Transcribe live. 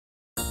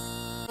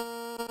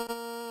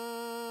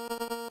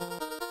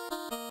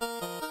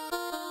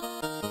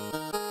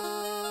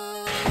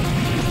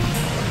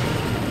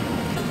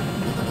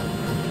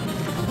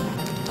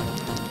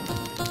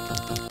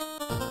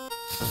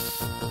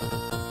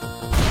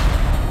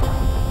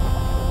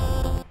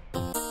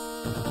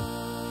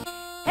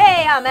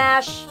I'm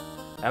Ash.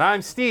 And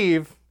I'm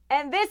Steve.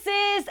 And this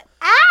is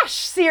Ash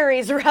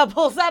Series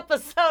Rebels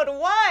Episode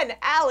 1.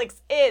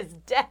 Alex is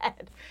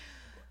dead.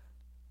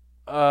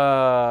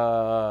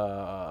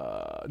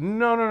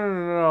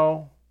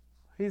 No.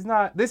 He's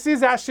not. This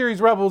is Ash Series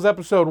Rebels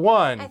Episode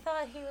 1. I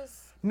thought he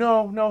was...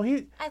 No,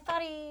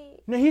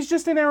 he's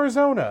just in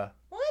Arizona.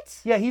 What?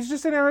 Yeah, he's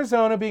just in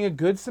Arizona being a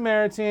good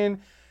Samaritan,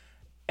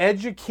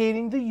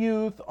 educating the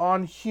youth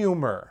on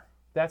humor.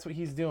 That's what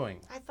he's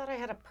doing. I thought I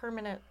had a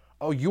permanent...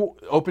 Oh, you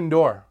open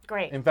door.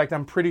 Great. In fact,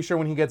 I'm pretty sure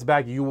when he gets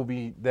back, you will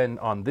be then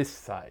on this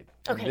side,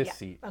 Okay, this yeah.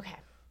 seat. Okay.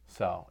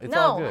 So it's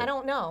all No, good. I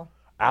don't know.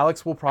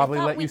 Alex will probably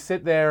thought let we- you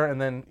sit there,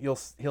 and then he'll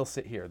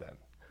sit here then.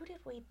 Who did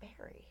we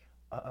bury?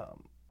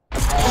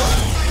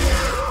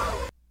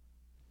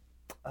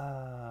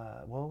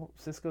 Well,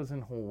 Cisco's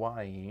in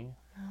Hawaii.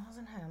 No, it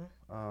wasn't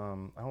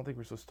him. I don't think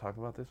we're supposed to talk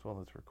about this while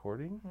it's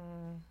recording.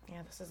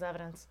 Yeah, this is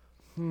evidence.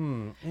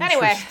 Anyway.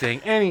 Anyway.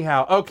 Interesting.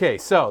 Anyhow, okay,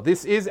 so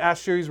this is Ash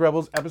Series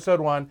Rebels Episode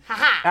 1.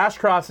 Ha-ha. Ash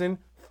Crossan,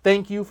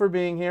 thank you for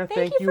being here.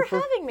 Thank you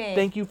for having me.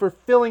 Thank you for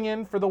filling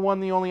in for the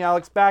one, the only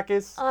Alex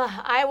Backus.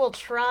 I will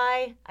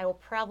try. I will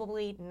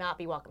probably not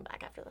be welcome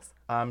back after this.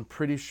 I'm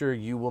pretty sure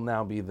you will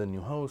now be the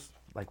new host,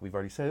 like we've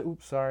already said.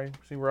 Oops, sorry.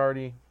 See, we're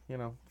already,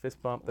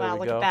 fist bump. There Wow,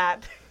 we look go. at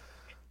that.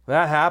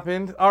 That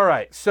happened. All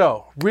right,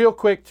 so real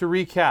quick to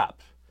recap.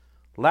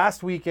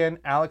 Last weekend,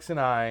 Alex and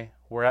I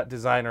were at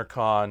Designer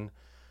Con.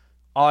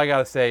 All I got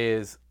to say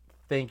is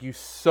thank you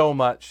so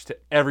much to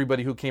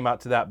everybody who came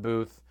out to that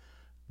booth.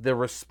 The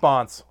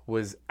response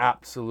was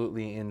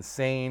absolutely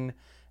insane.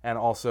 And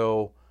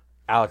also,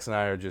 Alex and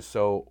I are just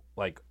so,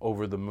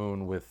 over the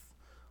moon with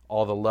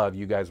all the love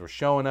you guys were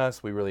showing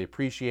us. We really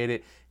appreciate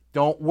it.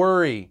 Don't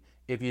worry.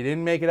 If you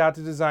didn't make it out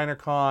to Designer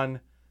Con,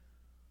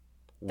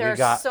 There's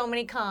so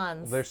many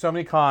cons. there's so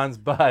many cons,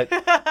 but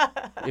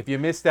if you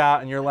missed out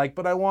and you're like,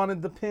 but I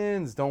wanted the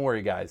pins, don't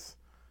worry, guys.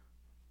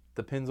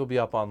 The pins will be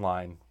up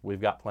online.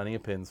 We've got plenty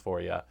of pins for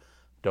you.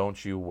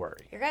 Don't you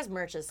worry. Your guys'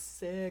 merch is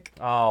sick.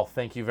 Oh,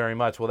 thank you very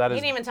much. Well, that You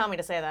is... didn't even tell me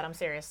to say that. I'm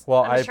serious.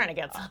 Well, I'm just trying to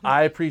get some.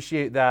 I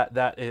appreciate that.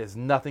 That has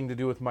nothing to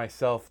do with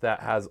myself.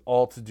 That has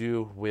all to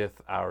do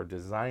with our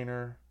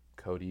designer,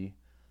 Cody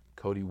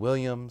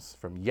Williams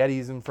from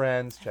Yetis and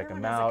Friends. Check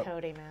Everyone him has out. a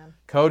Cody, man.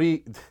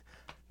 Cody,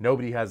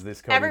 nobody has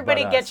this Cody.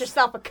 Everybody but get us.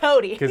 yourself a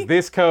Cody. Because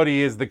this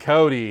Cody is the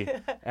Cody,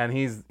 and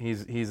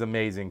he's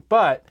amazing.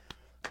 But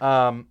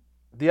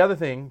the other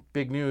thing,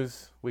 big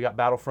news, we got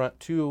Battlefront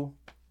 2.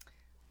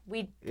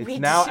 It's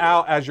now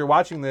out as you're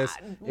watching this.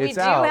 It's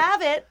out. We do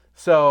have it.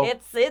 So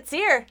It's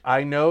here.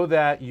 I know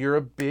that you're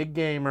a big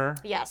gamer.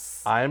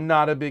 Yes. I'm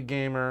not a big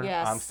gamer.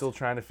 Yes. I'm still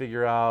trying to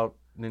figure out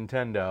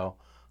Nintendo.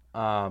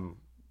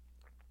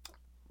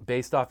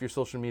 Based off your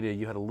social media,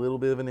 you had a little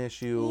bit of an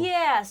issue.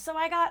 Yeah, so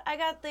I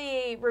got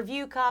the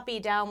review copy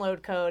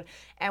download code,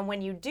 and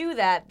when you do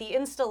that, the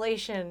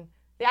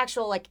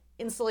actual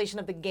installation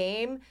of the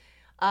game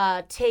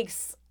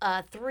takes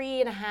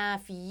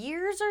 3.5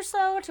 years or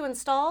so to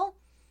install.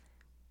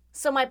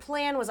 So my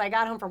plan was I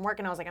got home from work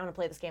and I was like, I'm going to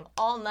play this game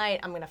all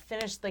night. I'm going to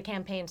finish the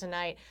campaign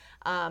tonight.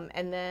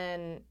 And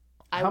then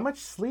How much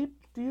sleep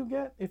do you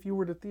get if you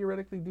were to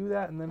theoretically do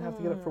that and then have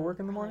to get up for work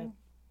in the morning?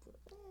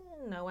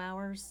 no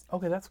hours.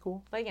 Okay, that's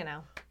cool. But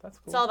That's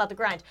cool. it's all about the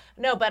grind.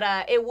 No, but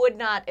it would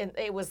not,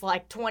 it was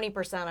like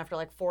 20%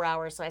 after 4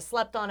 hours. So I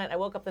slept on it. I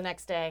woke up the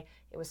next day.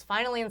 It was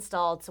finally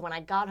installed. So when I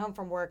got home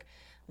from work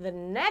the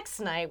next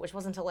night, which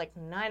wasn't until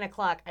 9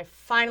 o'clock, I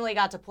finally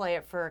got to play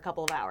it for a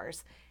couple of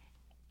hours.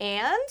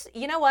 And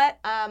you know what?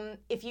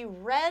 If you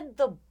read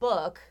the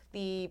book,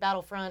 the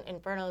Battlefront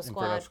Inferno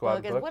Squad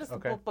book, what is the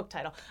book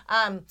title?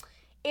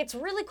 It's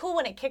really cool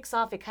when it kicks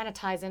off. It kind of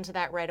ties into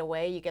that right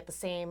away. You get the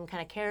same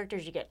kind of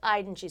characters. You get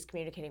Iden. She's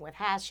communicating with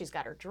Hass. She's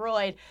got her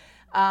droid.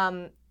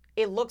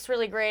 It looks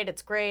really great.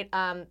 It's great.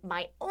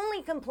 My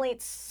only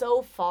complaint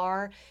so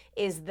far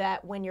is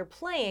that when you're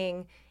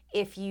playing,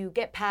 if you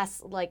get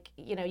past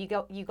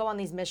you go on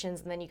these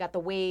missions and then you got the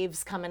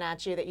waves coming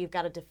at you that you've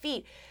got to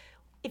defeat.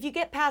 If you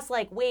get past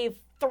wave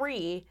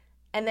 3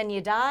 and then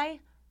you die,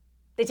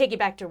 they take you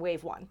back to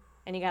wave 1.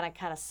 And you got to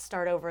kind of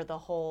start over the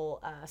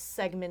whole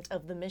segment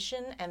of the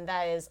mission. And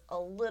that is a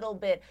little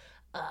bit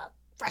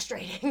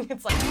frustrating.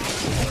 It's like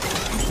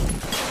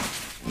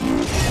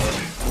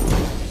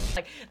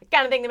the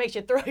kind of thing that makes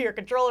you throw your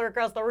controller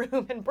across the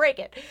room and break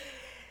it.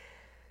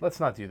 Let's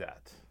not do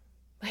that.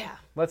 Yeah.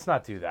 Let's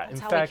not do that. That's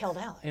how we killed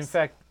Alex. In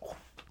fact,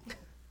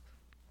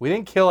 we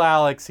didn't kill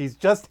Alex. He's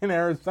just in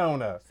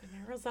Arizona.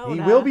 Arizona.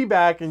 He will be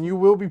back, and you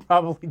will be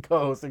probably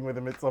co-hosting with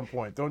him at some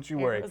point. Don't you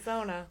worry.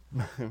 Arizona.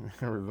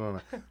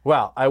 Arizona.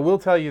 Well, I will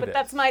tell you But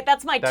this.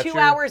 that's my 2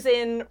 hours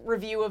in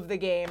review of the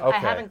game. Okay. I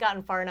haven't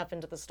gotten far enough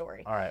into the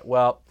story. All right.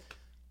 Well,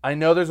 I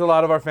know there's a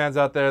lot of our fans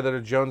out there that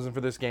are jonesing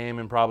for this game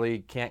and probably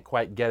can't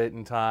quite get it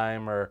in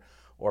time or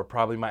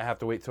probably might have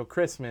to wait till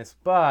Christmas,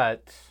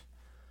 but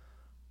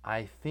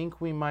I think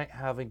we might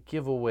have a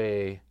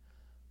giveaway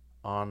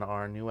on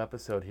our new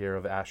episode here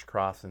of Ash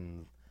Cross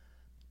and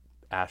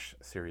Ash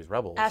Series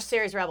Rebels. Ash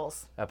Series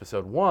Rebels.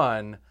 Episode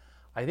 1.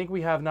 I think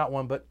we have not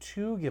one but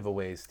 2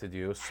 giveaways to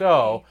do.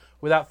 So,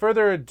 without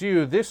further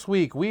ado, this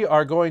week we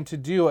are going to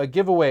do a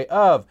giveaway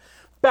of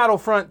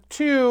Battlefront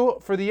 2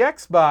 for the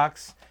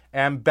Xbox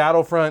and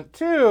Battlefront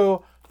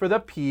 2 for the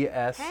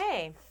PS4.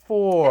 Hey.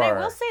 And I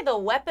will say the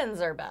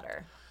weapons are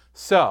better.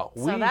 So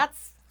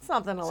that's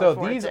something to look So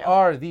forward these to.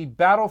 are the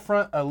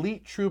Battlefront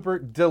Elite Trooper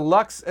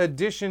Deluxe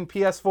Edition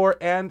PS4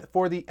 and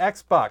for the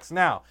Xbox.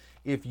 Now,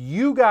 if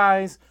you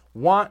guys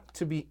want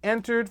to be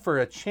entered for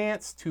a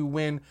chance to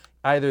win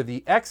either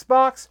the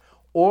Xbox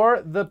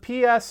or the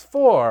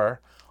PS4,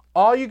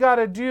 all you got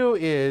to do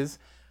is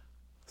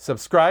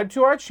subscribe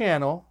to our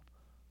channel,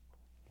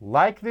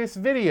 like this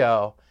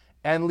video,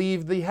 and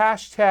leave the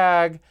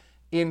hashtag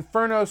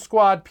Inferno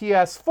Squad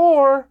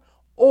PS4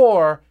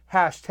 or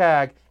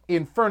hashtag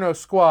Inferno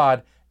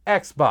Squad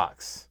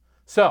Xbox.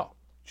 So,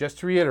 just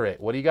to reiterate,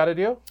 what do you got to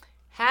do?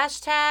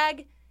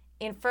 Hashtag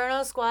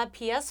Inferno Squad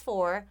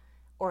PS4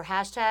 or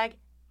hashtag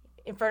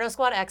Inferno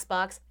Squad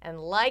Xbox and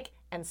like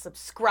and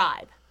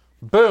subscribe.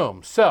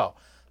 Boom. So,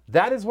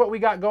 that is what we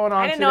got going on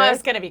I didn't today. know I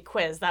was going to be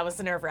quizzed. That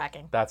was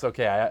nerve-wracking. That's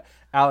okay.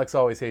 Alex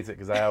always hates it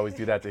because I always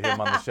do that to him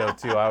on the show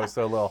too. I always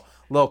throw a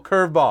little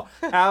curveball.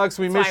 Alex,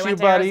 we miss you,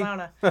 buddy.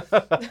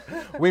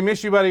 We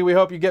miss you, buddy. We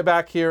hope you get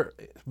back here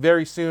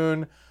very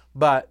soon.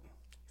 But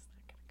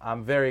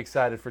I'm very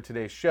excited for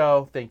today's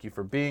show. Thank you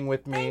for being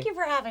with me. Thank you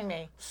for having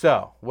me.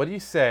 So, what do you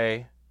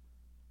say?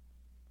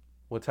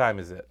 What time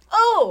is it?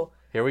 Oh!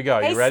 Here we go.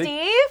 Hey, You ready?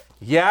 Steve?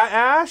 Yeah,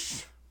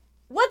 Ash?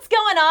 What's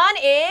going on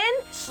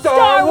in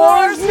Star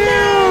Wars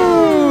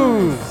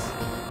News!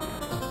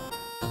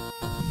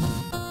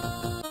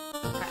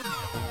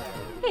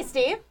 Hey,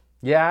 Steve.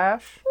 Yeah,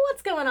 Ash?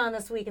 What's going on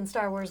this week in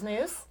Star Wars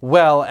news?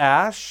 Well,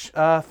 Ash,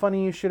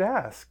 funny you should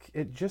ask.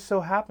 It just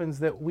so happens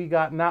that we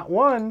got not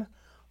one,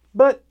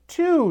 but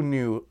 2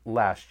 new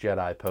Last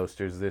Jedi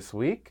posters this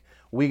week.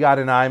 We got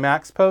an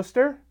IMAX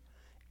poster,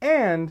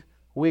 and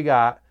we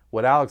got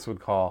what Alex would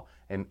call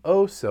an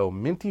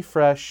oh-so-minty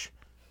fresh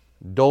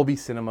Dolby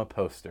Cinema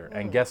poster.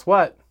 And guess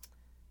what?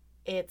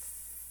 It's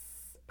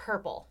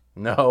purple.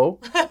 No.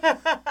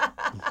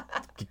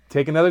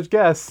 Take another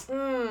guess.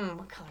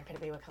 What color could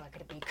it be? What color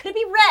could it be? Could it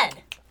be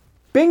red?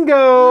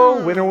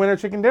 Bingo! Winner, winner,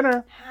 chicken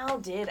dinner. How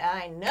did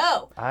I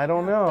know? I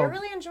don't know. They're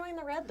really enjoying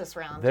the red this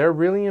round. They're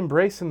really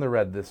embracing the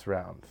red this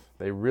round.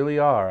 They really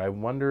are. I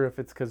wonder if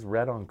it's because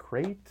red on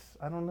crate?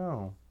 I don't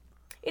know.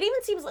 It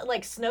even seems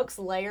like Snoke's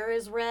layer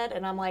is red,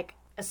 and I'm like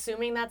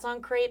assuming that's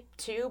on crate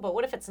too, but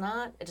what if it's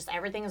not? It just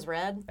everything is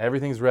red?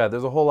 Everything's red.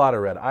 There's a whole lot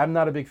of red. I'm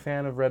not a big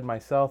fan of red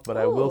myself, but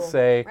I will Ooh,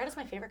 say red is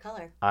my favorite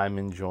color. I'm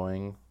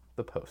enjoying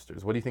the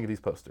posters. What do you think of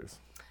these posters?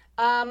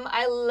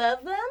 I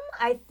love them.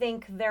 I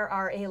think there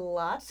are a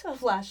lot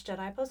of Last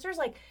Jedi posters.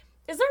 Like,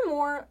 is there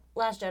more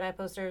Last Jedi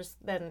posters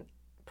than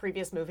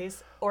previous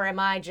movies? Or am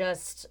I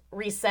just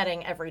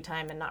resetting every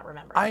time and not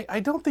remembering? I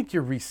don't think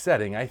you're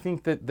resetting. I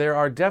think that there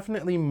are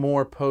definitely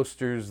more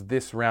posters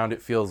this round,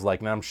 it feels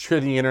like. Now, I'm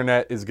sure the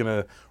internet is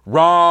going to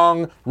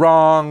wrong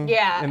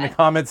Yeah, in the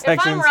comment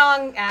sections. If I'm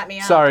wrong, at me.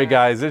 Sorry,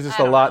 guys. There's just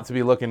a don't lot know. to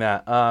be looking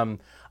at.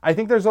 I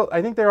think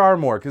there are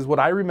more, because what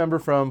I remember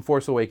from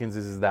Force Awakens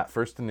is that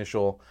first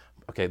initial.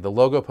 Okay, the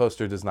logo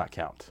poster does not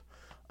count.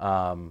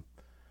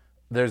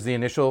 There's the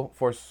initial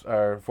Force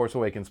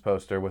Awakens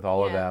poster with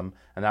all of them,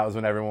 and that was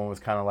when everyone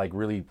was kind of like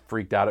really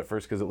freaked out at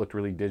first because it looked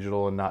really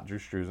digital and not Drew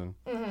Struzan.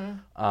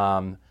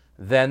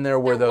 Then there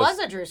were There those. was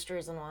a Drew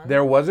Struzan one.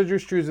 There was a Drew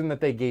Struzan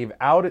that they gave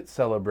out at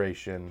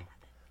Celebration,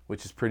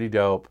 which is pretty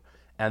dope.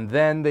 And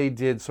then they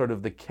did sort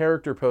of the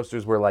character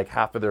posters where like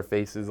half of their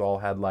faces all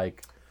had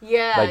like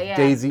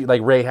Daisy,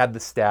 like Rey had the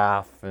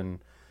staff, and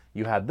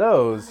you had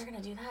those. They're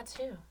gonna do that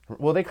too.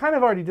 Well, they kind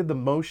of already did the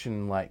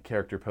motion like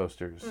character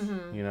posters,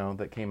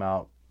 that came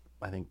out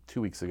I think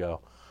 2 weeks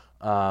ago.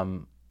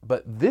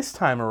 But this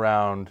time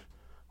around,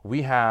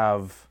 we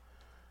have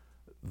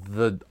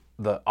the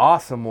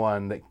awesome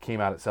one that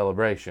came out at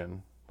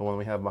Celebration, the one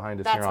we have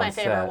behind us here on set. That's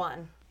my favorite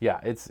one. Yeah,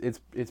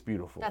 it's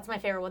beautiful. That's my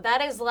favorite one.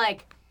 That is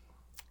like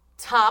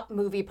top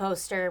movie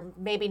poster,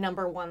 maybe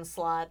number 1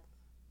 slot.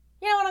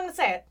 You know what, I'm gonna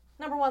say it.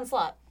 Number 1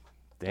 slot.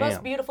 Damn.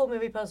 Most beautiful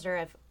movie poster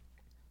I've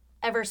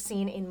ever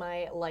seen in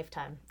my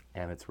lifetime.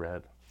 And it's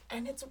red.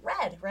 And it's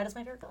red. Red is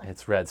my favorite color.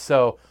 It's red.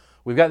 So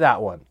we've got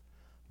that one.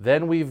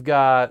 Then we've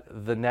got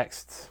the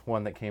next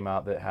one that came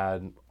out that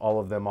had all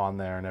of them on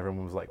there, and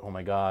everyone was like, "Oh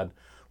my God,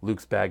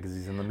 Luke's bad because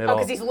he's in the middle." Oh,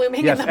 because he's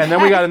looming yes, in the and back.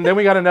 then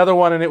we got another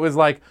one, and it was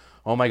like,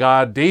 "Oh my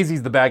God,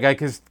 Daisy's the bad guy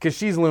because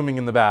she's looming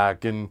in the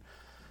back," and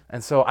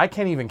so I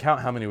can't even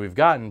count how many we've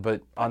gotten,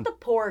 but on The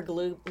Porg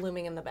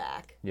looming in the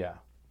back. yeah,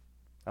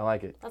 I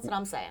like it. That's what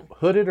I'm saying.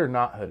 Hooded or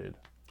not hooded?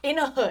 In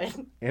a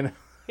hood.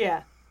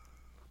 Yeah.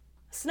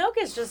 Snoke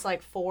is just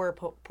like 4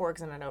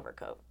 porgs in an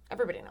overcoat.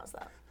 Everybody knows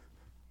that.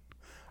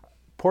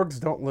 Porgs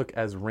don't look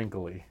as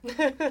wrinkly,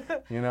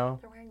 you know?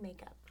 They're wearing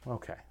makeup.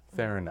 Okay,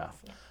 fair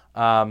enough.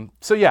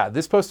 So yeah,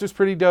 this poster's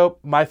pretty dope.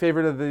 My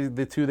favorite of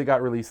the 2 that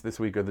got released this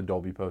week are the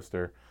Dolby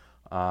poster.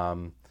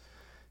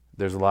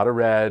 There's a lot of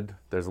red.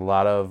 There's a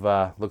lot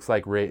of looks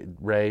like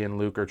Rey and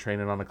Luke are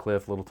training on a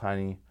cliff, little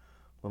tiny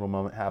little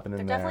moment happening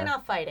They're there. definitely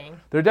not fighting.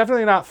 They're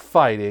definitely not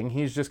fighting.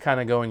 He's just kind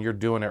of going, you're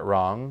doing it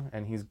wrong,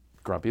 and he's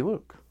grumpy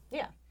Luke.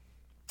 Yeah.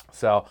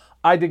 So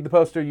I dig the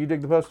poster. You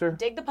dig the poster?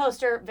 Dig the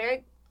poster.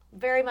 Very,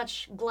 very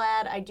much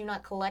glad I do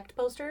not collect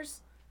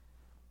posters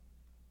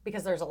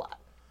because there's a lot.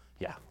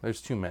 Yeah,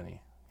 there's too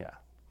many. Yeah,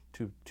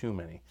 too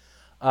many.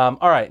 All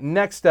right,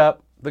 next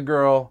up, the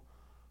girl,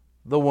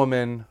 the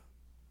woman,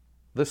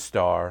 the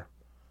star,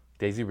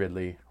 Daisy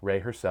Ridley, Rey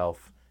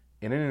herself,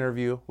 in an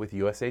interview with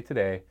USA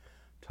Today,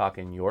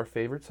 talking your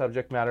favorite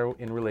subject matter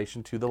in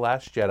relation to The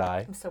Last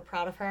Jedi. I'm so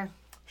proud of her.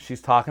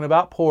 She's talking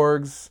about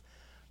porgs.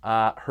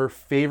 Her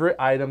favorite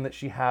item that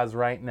she has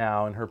right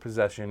now in her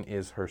possession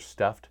is her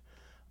stuffed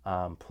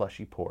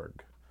plushy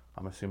porg.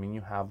 I'm assuming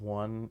you have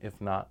one,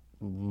 if not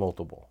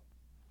multiple.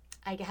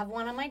 I have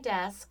one on my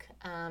desk,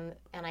 and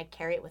I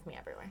carry it with me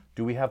everywhere.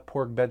 Do we have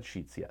porg bed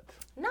sheets yet?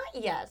 Not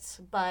yet,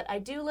 but I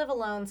do live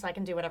alone, so I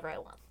can do whatever I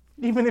want.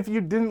 Even if you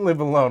didn't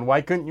live alone,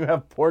 why couldn't you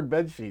have porg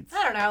bed sheets?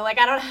 I don't know, like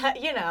I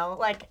don't,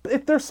 like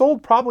If they're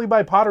sold probably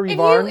by Pottery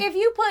Barn. if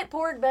you put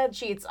porg bed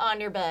sheets on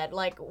your bed,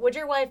 like would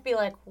your wife be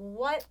like,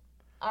 "What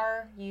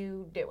are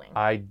you doing?"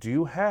 I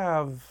do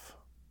have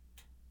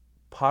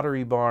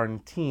Pottery Barn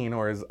Teen,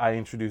 or as I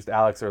introduced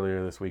Alex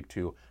earlier this week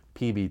to,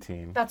 PB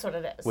Teen. That's what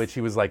it is. Which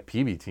he was like,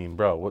 PB Teen,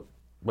 bro. What?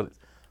 I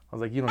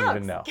was like, you don't Alex,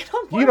 even know. get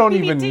on board You don't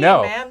with even PB Teen,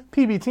 know. man.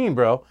 PB Teen,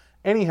 bro.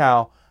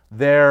 Anyhow,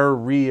 their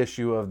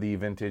reissue of the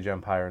vintage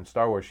Empire and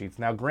Star Wars sheets.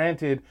 Now,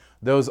 granted,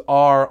 those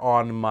are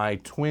on my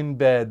twin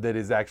bed that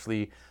is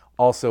actually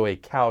also a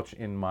couch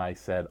in my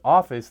said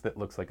office that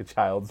looks like a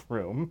child's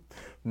room.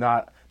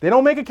 They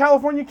don't make a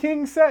California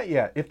King set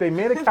yet. If they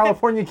made a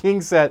California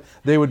King set,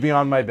 they would be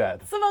on my bed.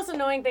 It's the most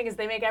annoying thing is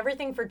they make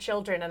everything for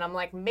children, and I'm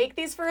like, make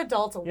these for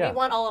adults. Yeah. We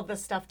want all of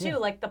this stuff too,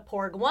 like the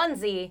porg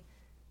onesie,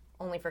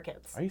 only for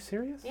kids. Are you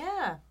serious?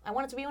 Yeah, I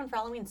want it to be one for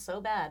Halloween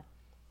so bad.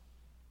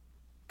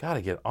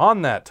 Gotta get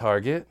on that,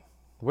 Target.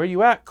 Where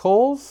you at,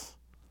 Kohl's?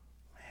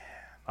 Man.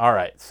 All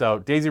right, so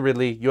Daisy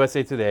Ridley,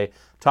 USA Today,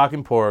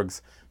 talking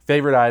porgs.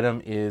 Favorite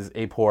item is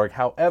a porg.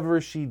 However,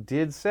 she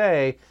did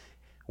say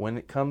when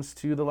it comes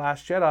to The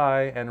Last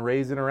Jedi and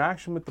Rey's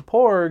interaction with the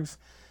porgs,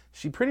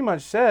 she pretty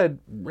much said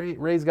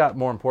Rey's got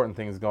more important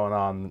things going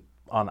on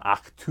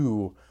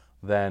Ahch-To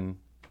than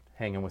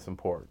hanging with some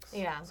porgs.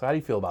 Yeah. So how do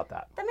you feel about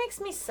that? That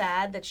makes me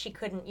sad that she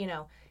couldn't,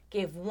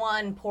 give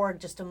one porg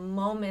just a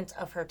moment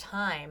of her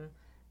time.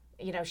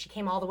 She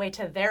came all the way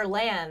to their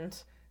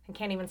land and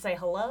can't even say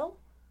hello.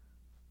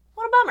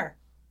 What a bummer.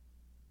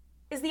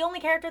 Is the only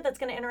character that's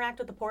going to interact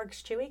with the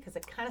porgs Chewie? Because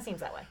it kind of seems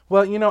that way.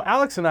 Well,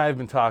 Alex and I have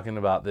been talking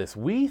about this.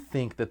 We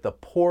think that the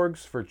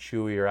porgs for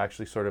Chewie are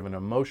actually sort of an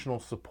emotional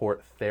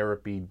support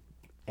therapy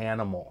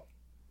animal.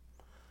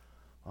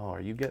 Oh, are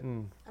you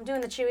getting... I'm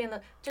doing the Chewie and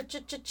the...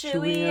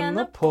 Chewie and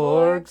the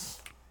porgs.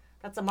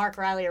 That's a Mark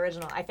Riley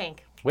original, I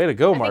think. Way to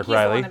go, I Mark think he's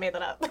Riley. the one that made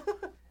that up.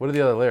 What are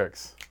the other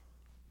lyrics?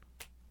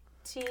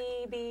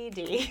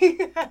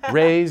 TBD.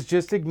 Rey's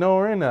just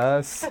ignoring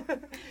us.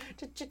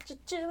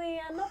 Chewie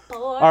and the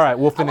porgs. All right,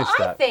 we'll finish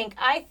that.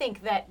 I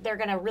think that they're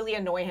gonna really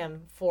annoy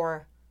him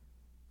for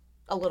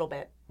a little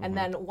bit, and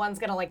then one's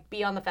gonna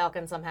be on the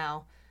Falcon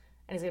somehow,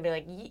 and he's gonna be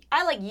like,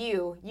 "I like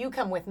you. You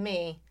come with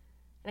me."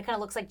 And it kind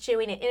of looks like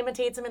Chewie, and it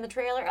imitates him in the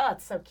trailer. Oh,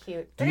 it's so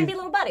cute. They're gonna be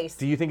little buddies.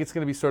 Do you think it's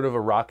going to be sort of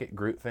a Rocket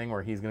Groot thing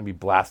where he's going to be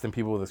blasting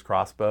people with his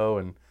crossbow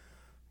and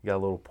you got a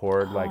little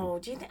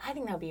porg Do you think? I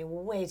think that would be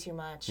way too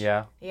much.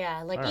 Yeah.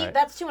 Yeah, All right.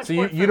 that's too much. So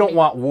porg you for don't me.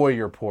 want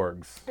warrior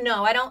porgs.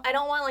 No, I don't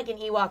want like an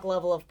Ewok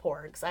level of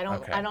porgs. I don't.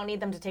 Okay. I don't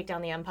need them to take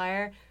down the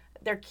Empire.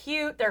 They're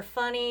cute. They're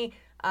funny.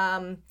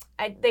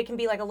 They can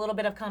be like a little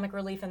bit of comic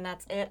relief, and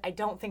that's it. I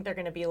don't think they're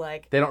going to be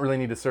like. They don't really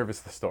need to service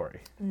the story.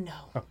 No.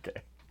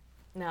 Okay.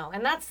 No,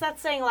 and that's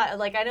saying a lot.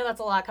 Like I know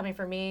that's a lot coming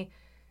from me.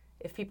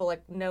 If people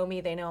know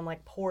me, they know I'm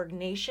like Porg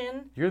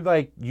Nation.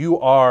 You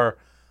are,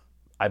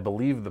 I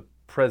believe, the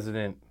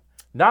president.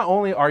 Not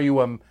only are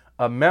you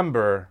a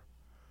member,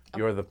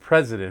 you're the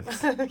president.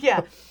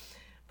 Yeah,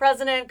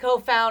 president,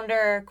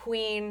 co-founder,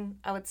 queen.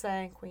 I would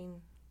say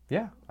queen.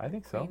 Yeah, I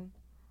think so. Queen.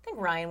 I think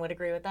Ryan would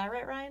agree with that,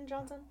 right, Ryan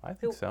Johnson? I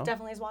think so. Who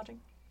definitely is watching.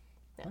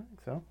 I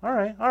think so. All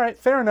right,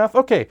 fair enough.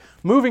 Okay,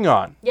 moving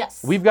on.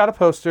 Yes. We've got a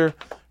poster.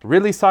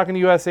 Ridley's talking to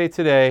USA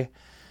Today.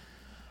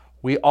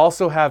 We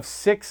also have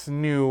 6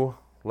 new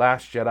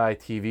Last Jedi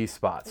TV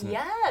spots.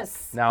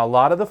 Yes. Now, a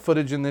lot of the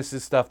footage in this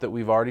is stuff that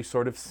we've already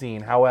sort of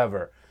seen.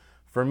 However,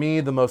 for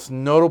me, the most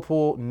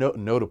notable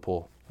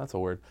that's a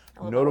word.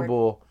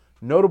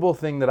 Notable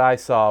thing that I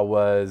saw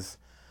was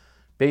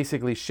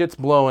basically shit's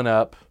blowing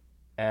up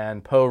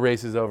and Poe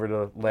races over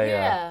to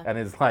Leia and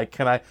is like,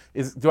 do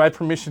I have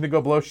permission to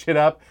go blow shit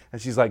up?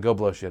 And she's like, go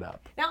blow shit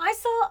up. Now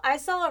I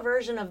saw a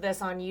version of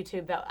this on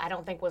YouTube that I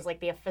don't think was like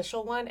the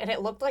official one, and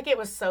it looked like it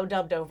was so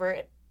dubbed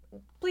over.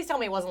 Please tell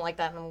me it wasn't like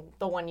that in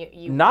the one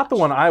you Not the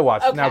one I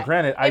watched. Okay. Now,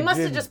 granted, it must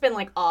have just been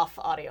like off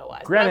audio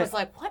wise. I was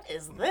like, what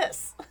is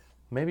this?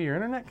 Maybe your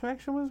internet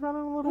connection was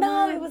running a little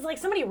No, weird? it was like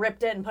somebody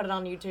ripped it and put it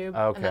on YouTube,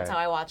 Okay. and that's how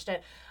I watched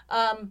it.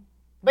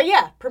 But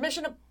yeah,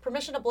 permission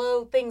to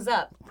blow things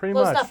up, Pretty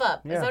blow much. stuff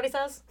up. Yeah. Is that what he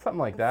says? Something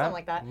like that. Something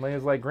like that.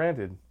 Leia's like,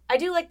 granted. I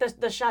do like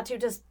the shot too.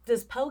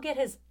 Does Poe get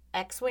his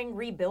X-wing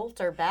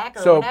rebuilt or back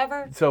or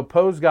whatever? So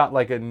Poe's got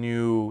like a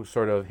new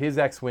sort of his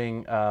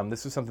X-wing.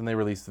 This is something they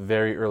released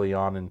very early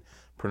on in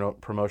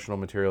promotional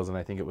materials, and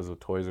I think it was with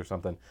toys or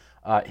something.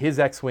 His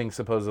X-wing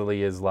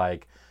supposedly is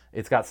like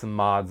it's got some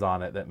mods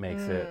on it that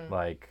makes it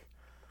like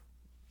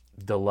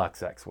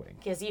deluxe X-wing.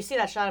 Because you see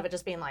that shot of it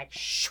just being like,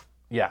 shh.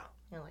 Yeah.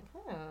 You're like,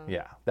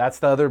 Yeah, that's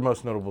the other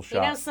most notable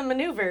shot. He knows some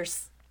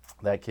maneuvers.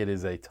 That kid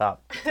is a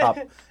top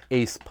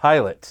ace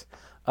pilot.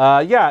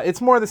 Yeah,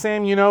 it's more of the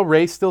same.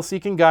 Rey's still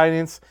seeking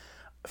guidance.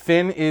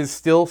 Finn is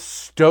still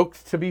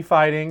stoked to be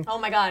fighting. Oh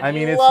my God, I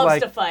mean, he it's loves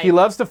like to fight. He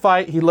loves to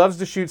fight. He loves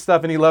to shoot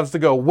stuff, and he loves to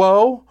go,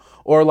 whoa,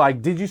 or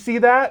like, did you see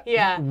that?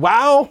 Yeah.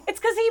 Wow. It's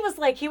because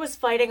he was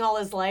fighting all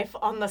his life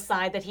on the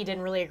side that he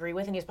didn't really agree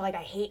with, and he's like,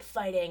 I hate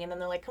fighting. And then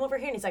they're like, come over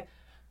here, and he's like,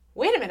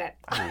 wait a minute,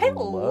 I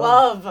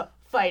love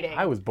fighting.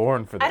 I was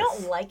born for this. I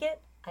don't like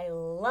it. I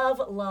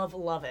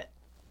love it.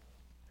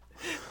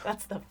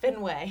 That's the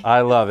Finn way.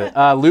 I love it.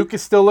 Luke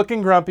is still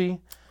looking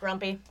grumpy.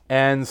 Grumpy.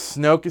 And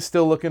Snoke is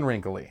still looking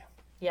wrinkly.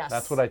 Yes.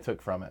 That's what I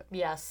took from it.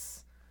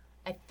 Yes.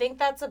 I think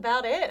that's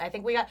about it. I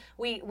think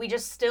we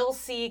just still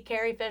see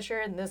Carrie Fisher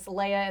and this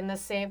Leia in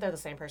they're the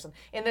same person,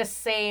 in this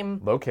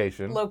same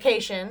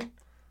location.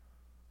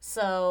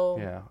 So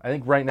yeah, I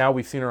think right now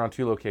we've seen her on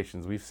 2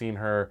 locations. We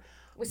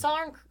saw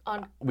her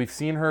on. We've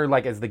seen her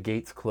like as the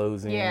gates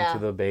closing to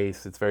the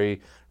base. It's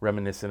very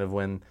reminiscent of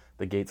when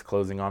the gates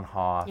closing on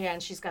Hoth. Yeah,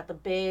 and she's got the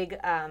big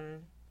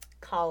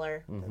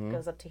collar that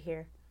goes up to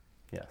here.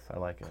 Yes, I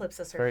like it. Clips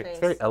her face. It's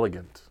very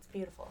elegant. It's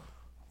beautiful.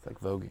 It's like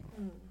voguing.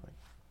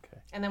 Okay.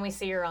 And then we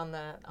see her on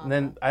the. And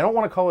then I don't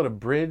want to call it a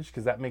bridge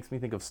because that makes me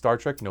think of Star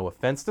Trek. No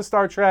offense to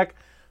Star Trek,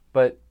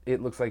 but it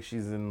looks like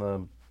she's in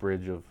the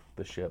bridge of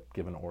the ship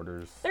giving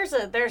orders. There's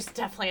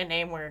definitely a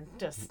name we're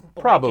just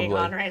probably blanking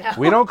on right now.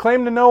 We don't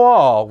claim to know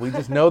all. We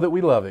just know that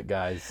we love it,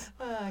 guys.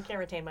 I can't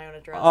retain my own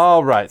address.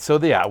 All right. So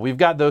yeah, we've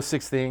got those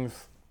 6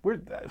 things.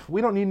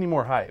 We don't need any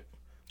more hype.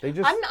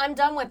 I'm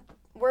done with.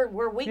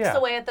 We're weeks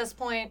away at this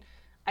point.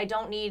 I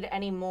don't need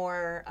any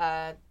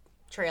more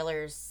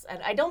trailers,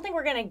 and I don't think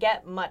we're gonna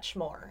get much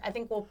more. I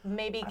think we'll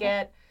maybe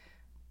get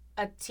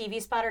a TV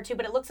spot or 2,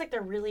 but it looks like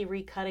they're really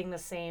recutting the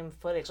same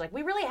footage. Like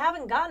we really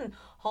haven't gotten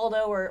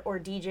Holdo or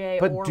DJ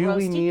but or do Rostico.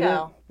 we need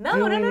it?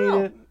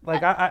 No.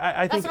 Like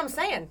I think that's what I'm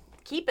saying.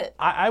 Keep it.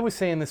 I was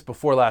saying this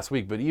before last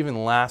week, but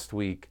even last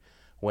week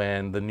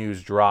when the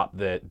news dropped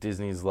that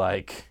Disney's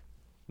like,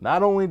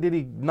 not only did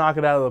he knock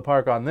it out of the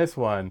park on this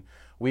one,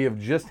 we have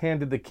just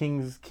handed the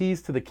king's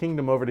keys to the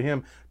kingdom over to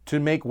him to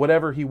make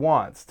whatever he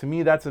wants. To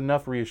me, that's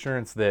enough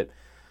reassurance that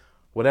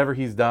whatever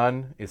he's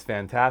done is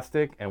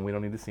fantastic, and we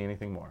don't need to see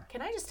anything more.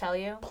 Can I just tell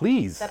you?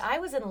 Please. That I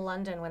was in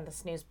London when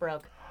this news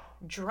broke,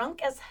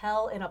 drunk as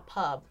hell in a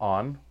pub.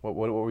 On? What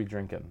were we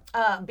drinking?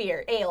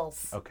 Beer.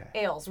 Ales. Okay.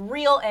 Ales.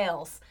 Real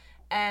ales.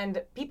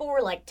 And people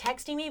were like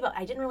texting me, but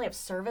I didn't really have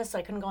service, so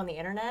I couldn't go on the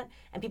internet.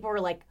 And people were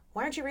like,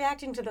 why aren't you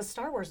reacting to the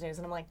Star Wars news?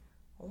 And I'm like,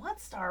 what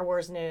Star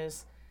Wars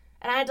news?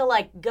 And I had to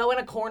like go in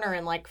a corner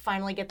and like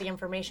finally get the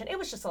information. It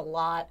was just a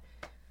lot.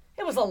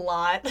 It was a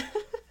lot.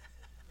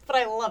 But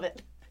I love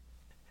it.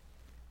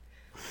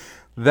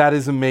 That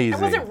is amazing.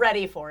 I wasn't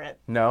ready for it.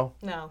 No?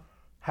 No.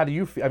 How do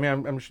you feel? I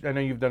mean, I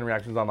know you've done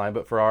reactions online,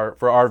 but for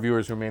our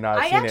viewers who may not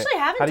have seen it, I actually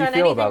haven't done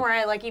anything where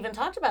I like even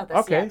talked about this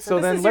okay, yet. so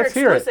this then is let's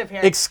your hear it.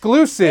 Here.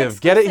 Exclusive.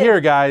 Get it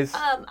here, guys.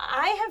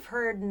 I have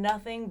heard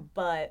nothing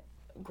but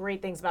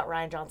great things about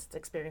Rian Johnson's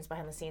experience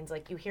behind the scenes.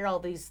 Like you hear all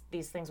these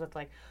things with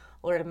like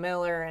Loretta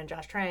Miller and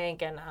Josh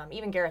Trank and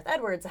even Gareth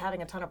Edwards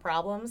having a ton of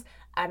problems,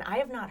 and I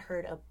have not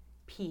heard a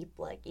peep,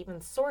 like even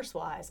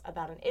source-wise,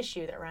 about an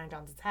issue that Rian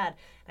Johnson's had.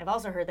 And I've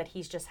also heard that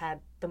he's just had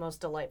the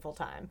most delightful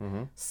time.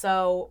 Mm-hmm.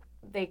 So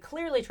they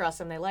clearly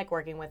trust him. They like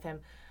working with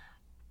him.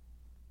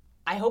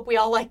 I hope we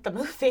all like the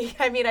movie.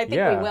 I mean, I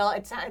think we will.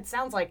 It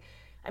sounds like,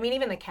 I mean,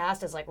 even the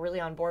cast is like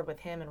really on board with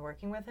him and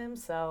working with him.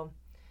 So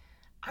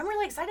I'm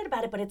really excited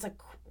about it. But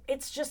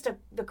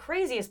the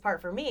craziest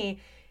part for me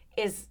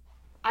is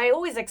I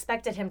always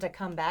expected him to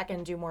come back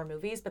and do more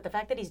movies, but the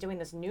fact that he's doing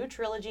this new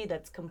trilogy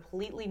that's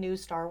completely new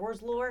Star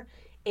Wars lore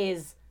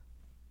is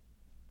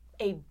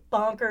a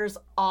bonkers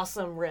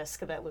awesome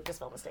risk that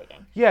Lucasfilm is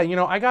taking. Yeah,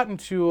 I got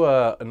into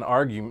I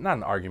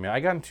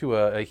got into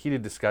a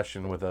heated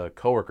discussion with a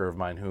coworker of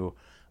mine who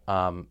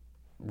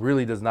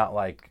really does not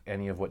like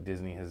any of what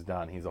Disney has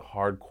done. He's a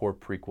hardcore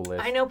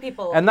prequelist. I know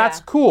people, and that's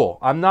cool.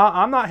 I'm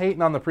not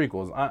hating on the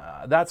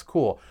prequels. That's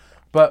cool.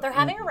 But they're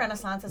having a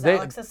renaissance, as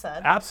Alex has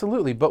said.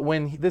 Absolutely. But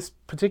when this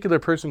particular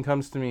person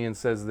comes to me and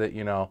says that,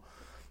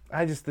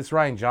 this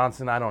Rian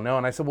Johnson, I don't know.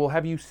 And I said, well,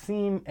 have you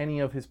seen any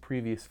of his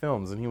previous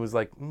films? And he was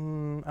like,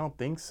 I don't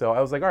think so.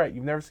 I was like, all right,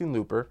 you've never seen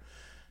Looper.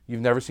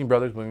 You've never seen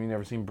Brothers Bloom. You've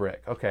never seen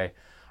Brick. Okay.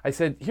 I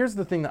said, here's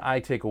the thing that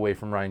I take away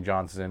from Rian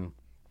Johnson.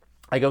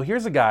 I go,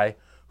 here's a guy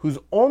who's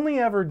only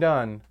ever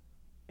done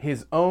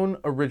his own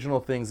original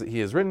things that he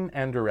has written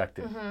and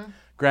directed. Mm-hmm.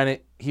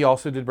 Granted, he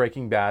also did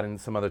Breaking Bad and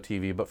some other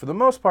TV, but for the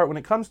most part, when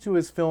it comes to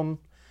his film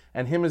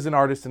and him as an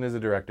artist and as a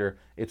director,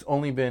 it's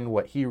only been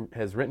what he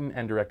has written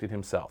and directed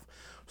himself.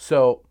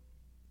 So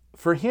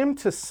for him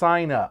to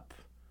sign up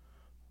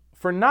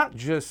for not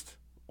just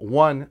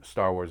one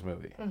Star Wars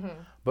movie,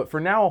 but for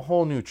now a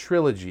whole new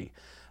trilogy,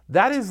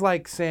 that is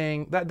like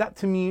saying, that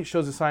to me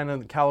shows a sign of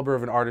the caliber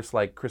of an artist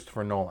like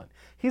Christopher Nolan.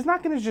 He's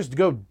not going to just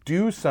go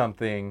do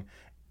something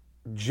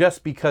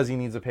just because he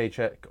needs a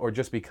paycheck or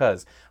just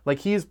because. Like,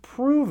 he has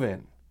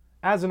proven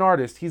as an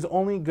artist, he's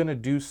only going to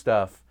do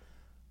stuff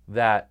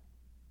that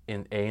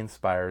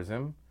inspires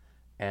him.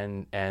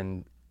 And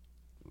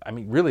I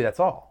mean, really, that's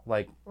all.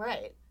 Like,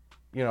 Right.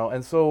 you know,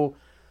 and so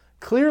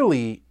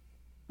clearly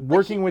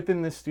working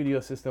within this studio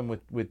system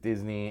with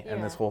Disney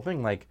and this whole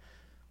thing, like,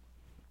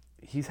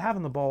 he's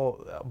having the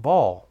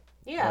ball.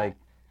 Yeah. Like,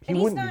 he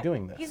And wouldn't be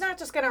doing this. He's not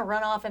just gonna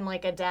run off and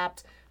like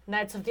adapt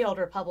Knights of the Old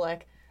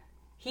Republic.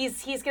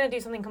 He's gonna do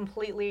something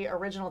completely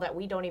original that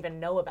we don't even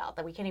know about,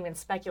 that we can't even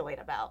speculate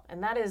about,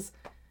 and that's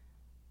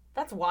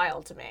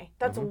wild to me.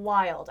 That's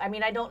wild. I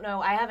mean, I don't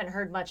know. I haven't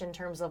heard much in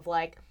terms of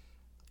like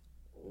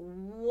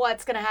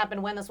what's gonna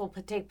happen, when this will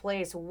take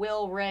place.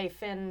 Will Rey,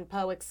 Finn,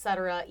 Poe,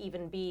 etc.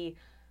 even be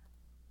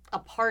a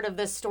part of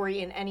this story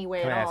in any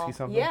way Can at I all? ask you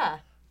something? Yeah.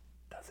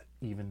 Does it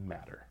even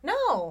matter?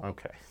 No.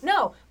 Okay.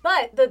 No,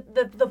 but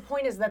the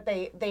point is that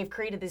they've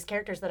created these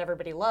characters that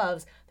everybody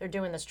loves. They're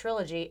doing this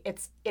trilogy.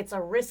 It's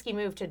a risky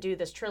move to do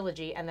this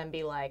trilogy and then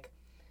be like,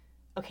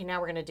 okay, now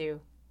we're gonna do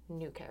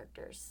new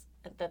characters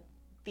that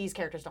these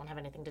characters don't have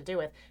anything to do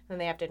with. Then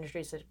they have to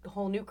introduce a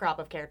whole new crop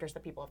of characters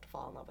that people have to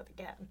fall in love with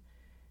again.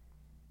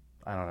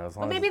 I don't know.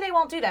 But maybe they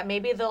won't do that.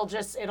 Maybe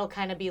it'll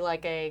kind of be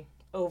like a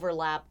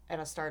overlap and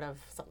a start of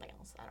something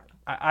else. I don't know.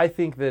 I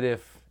think that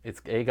if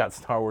it's A, got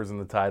Star Wars in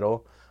the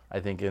title,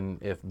 I think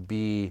if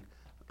B,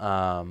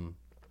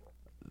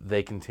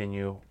 they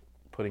continue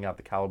putting out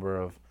the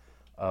caliber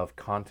of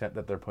content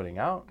that they're putting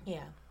out,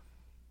 Yeah.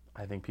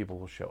 I think people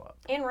will show up.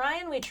 In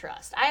Ryan, we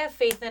trust. I have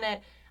faith in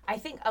it. I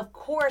think, of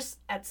course,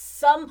 at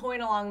some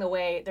point along the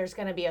way, there's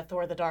going to be a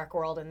Thor the Dark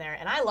World in there.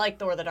 And I like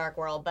Thor the Dark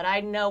World, but I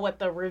know what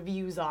the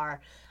reviews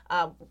are.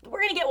 We're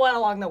going to get one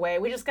along the way.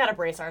 We just got to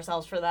brace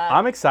ourselves for that.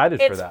 I'm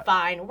excited for that. It's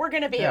fine. We're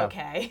going to be Yeah.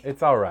 okay.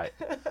 It's all right.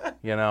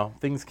 You know,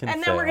 things can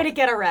And fail. then we're going to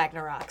get a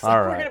Ragnarok. So All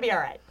we're right. going to be all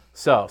right.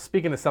 So,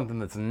 speaking of something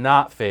that's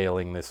not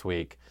failing this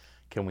week,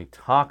 can we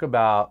talk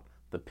about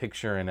the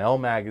picture in Elle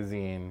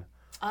magazine?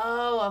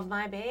 Oh, of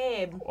my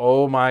babe.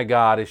 Oh my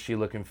God, is she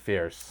looking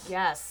fierce?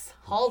 Yes.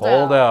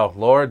 Holdo. Holdo,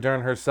 Laura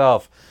Dern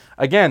herself.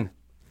 Again,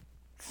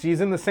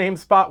 she's in the same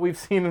spot we've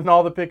seen in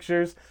all the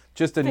pictures.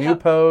 Just a new Yep.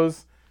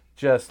 pose.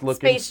 Just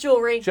looking Space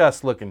jewelry.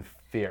 Just looking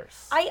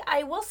fierce.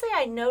 I will say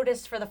I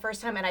noticed for the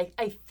first time, and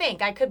I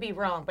think, I could be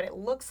wrong, but it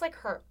looks like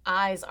her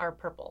eyes are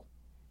purple.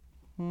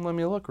 Let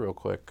me look real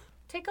quick.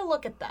 Take a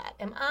look at that.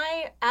 Am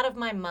I out of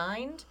my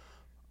mind?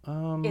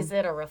 Um, Is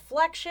it a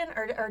reflection,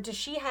 or does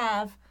she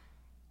have...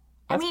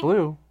 that's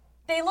blue.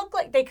 They look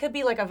like they could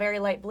be like a very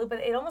light blue, but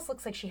it almost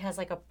looks like she has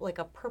like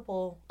a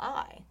purple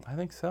eye. I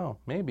think so.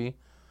 Maybe.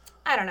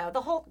 I don't know. The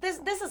whole this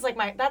is like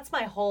that's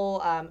my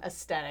whole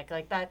aesthetic.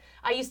 Like that,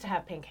 I used to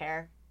have pink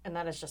hair, and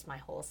that is just my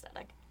whole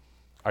aesthetic.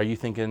 Are you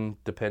thinking,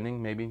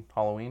 depending, maybe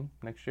Halloween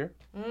next year?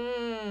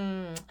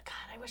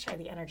 God, I wish I had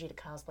the energy to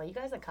cosplay. You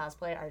guys that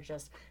cosplay are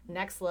just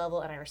next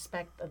level, and I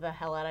respect the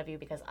hell out of you,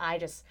 because I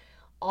just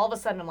all of a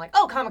sudden I'm like,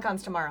 oh,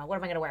 Comic-Con's tomorrow. What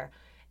am I gonna wear?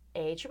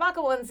 A Chewbacca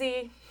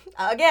onesie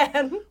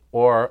again.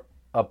 Or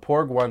a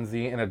Porg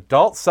onesie in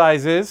adult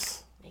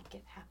sizes? Make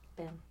it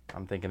happen.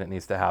 I'm thinking it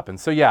needs to happen.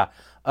 So yeah,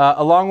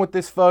 along with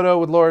this photo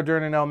with Laura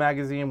Dern in Elle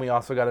magazine, we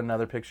also got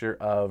another picture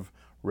of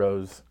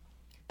Rose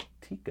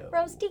Tico.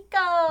 Rose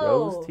Tico.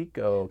 Rose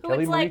Tico. Who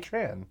Kelly it's Marie like,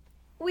 Tran.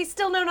 we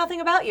still know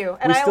nothing about you,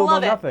 and We I still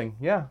love know it. nothing.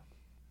 Yeah.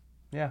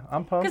 Yeah,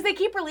 I'm pumped Because they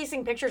keep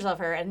releasing pictures of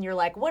her, and you're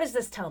like, what does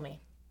this tell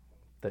me?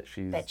 that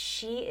she's... That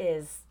she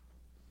is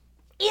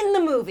in the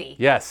movie.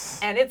 Yes.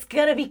 And it's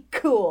gonna be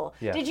cool.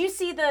 Yeah. Did you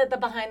see the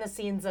behind the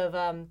scenes of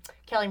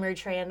Kelly Marie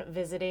Tran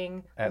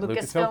visiting At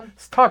Lucasfilm?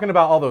 It's talking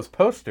about all those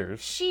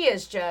posters. She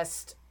is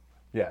just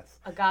Yes.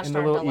 a gosh in the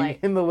darn little delight.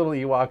 in the little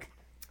Ewok.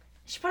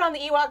 She put on the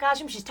Ewok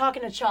costume. She's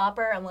talking to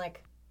Chopper. I'm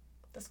like,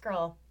 this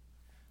girl.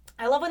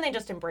 I love when they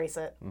just embrace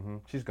it.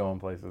 She's going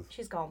places.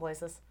 She's going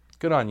places.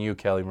 Good on you,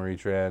 Kelly Marie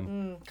Tran.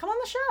 Come on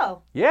the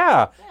show.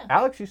 Yeah.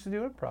 Alex used to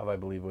do improv, I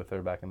believe, with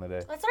her back in the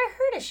day. That's what I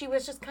heard. Is she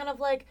was just kind of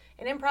like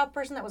an improv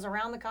person that was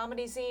around the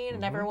comedy scene,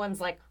 and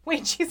everyone's like,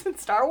 "Wait, she's in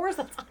Star Wars?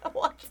 That's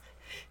what."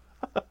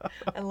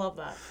 I love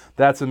that.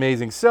 That's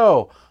amazing.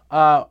 So,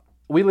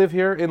 we live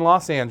here in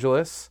Los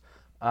Angeles.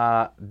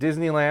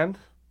 Disneyland,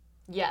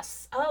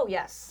 Yes. Oh,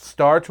 yes.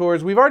 Star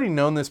Tours. We've already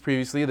known this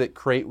previously, that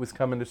Crate was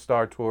coming to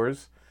Star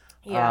Tours.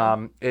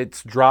 Yeah.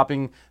 It's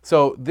dropping.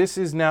 So this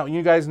is now,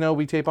 you guys know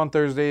we tape on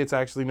Thursday. It's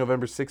actually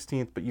November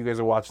 16th, but you guys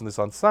are watching this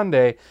on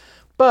Sunday.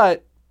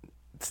 But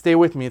stay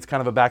with me. It's kind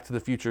of a Back to the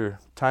Future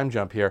time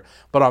jump here.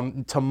 But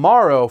on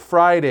tomorrow,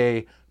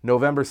 Friday,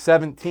 November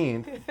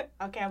 17th,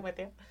 Okay, I'm with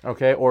you.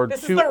 okay, or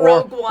This is two the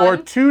Rogue One. or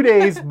 2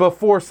 days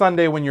before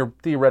Sunday when you're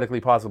theoretically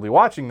possibly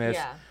watching this,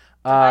 Yeah.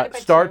 Divided by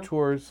Star 2.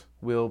 Tours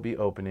will be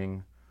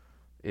opening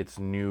its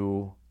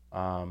new,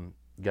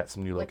 got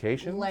some new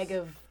locations. Leg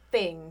of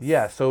things.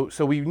 Yeah, so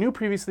we knew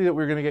previously that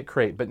we were going to get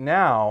Crate, but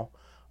now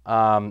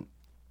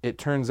It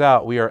turns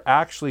out we are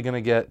actually going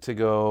to get to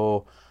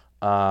go.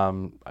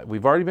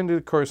 We've already been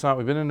to Coruscant,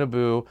 we've been to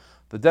Naboo,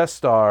 the Death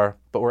Star,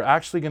 but we're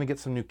actually going to get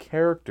some new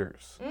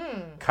characters.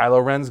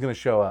 Kylo Ren's going to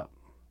show up.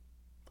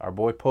 Our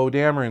boy Poe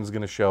Dameron's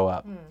going to show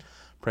up.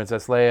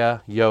 Princess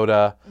Leia,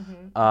 Yoda.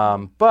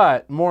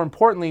 But more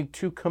importantly,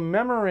 to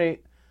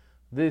commemorate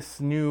this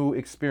new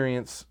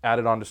experience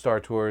added onto Star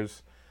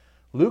Tours,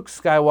 Luke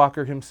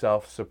Skywalker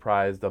himself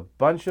surprised a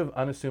bunch of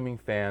unassuming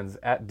fans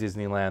at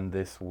Disneyland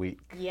this week.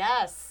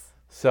 Yes.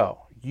 So,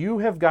 you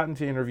have gotten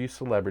to interview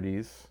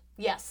celebrities.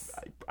 Yes.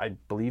 I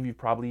believe you've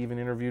probably even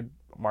interviewed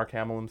Mark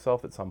Hamill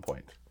himself at some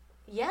point.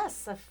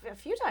 Yes, a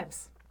few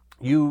times.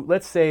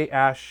 Let's say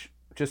Ash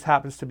just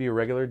happens to be a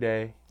regular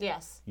day.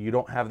 Yes. You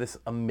don't have this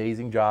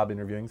amazing job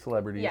interviewing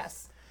celebrities.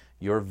 Yes.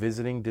 You're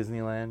visiting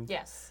Disneyland.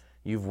 Yes.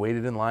 You've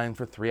waited in line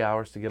for 3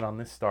 hours to get on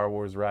this Star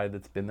Wars ride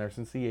that's been there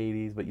since the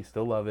 80s, but you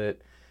still love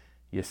it.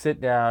 You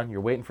sit down, you're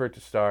waiting for it to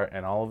start,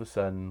 and all of a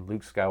sudden,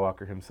 Luke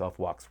Skywalker himself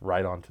walks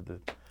right onto the...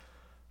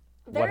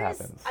 What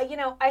happens?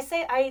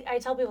 I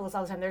tell people this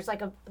all the time.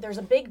 There's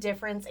a big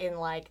difference in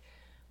like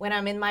when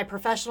I'm in my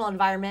professional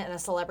environment and a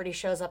celebrity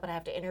shows up and I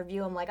have to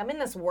interview them. Like I'm in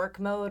this work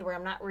mode where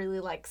I'm not really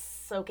like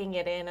soaking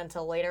it in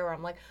until later. Where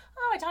I'm like,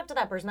 oh, I talked to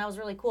that person. That was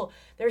really cool.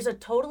 There's a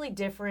totally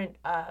different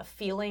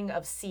feeling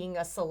of seeing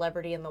a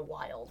celebrity in the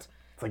wild.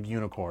 It's like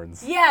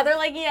unicorns. Yeah, they're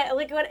like,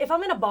 if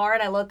I'm in a bar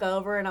and I look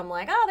over and I'm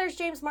like, oh, there's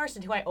James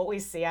Marsden, who I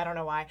always see, I don't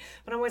know why,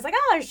 but I'm always like,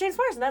 oh, there's James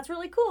Marsden, that's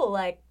really cool.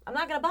 Like, I'm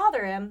not going to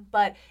bother him,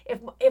 but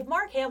if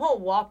Mark Hamill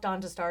walked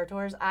onto Star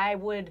Tours, I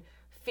would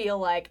feel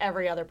like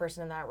every other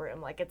person in that room.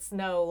 Like, it's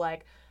no,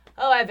 like,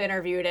 oh, I've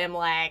interviewed him,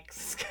 like,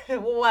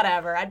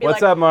 whatever. I'd be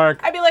What's like, up,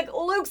 Mark? I'd be like,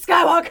 Luke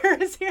Skywalker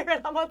is here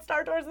and I'm on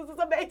Star Tours, this is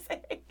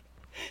amazing.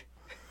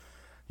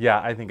 Yeah,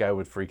 I think I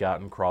would freak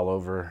out and crawl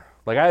over.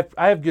 Like,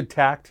 I have good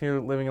tact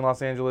here living in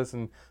Los Angeles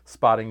and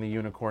spotting the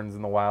unicorns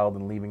in the wild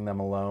and leaving them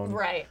alone.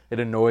 Right. It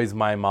annoys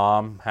my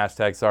mom,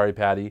 #sorry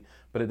Patty,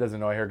 but it does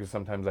annoy her because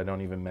sometimes I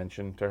don't even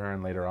mention to her,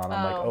 and later on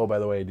I'm like, oh, by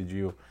the way, did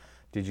you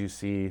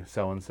see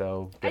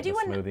so-and-so get the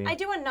smoothie? I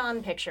do a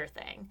non-picture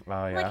thing.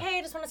 Oh, yeah? Like, hey,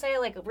 I just want to say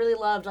I really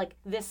loved like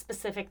this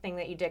specific thing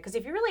that you did. Because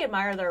if you really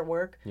admire their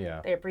work,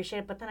 Yeah. they appreciate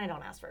it. But then I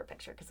don't ask for a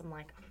picture because I'm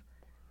like,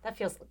 that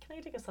feels, can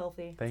I take a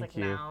selfie? Thank it's like,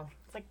 you. No.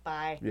 It's like,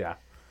 bye. Yeah.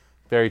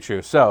 Very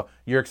true. So,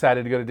 you're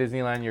excited to go to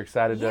Disneyland? You're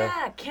excited to...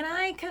 Yeah,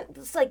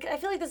 it's like, I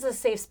feel like this is a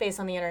safe space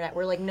on the internet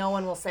where like no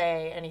one will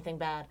say anything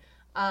bad.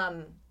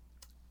 I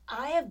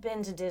have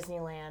been to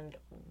Disneyland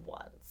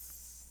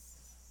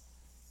once.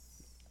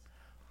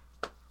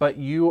 But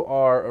you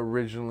are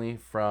originally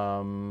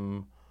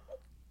from...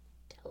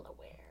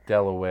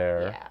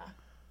 Delaware. Yeah.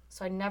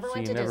 So I never So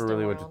went you to never Disney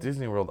really World. went to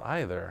Disney World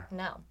either.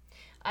 No.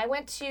 I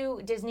went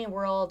to Disney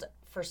World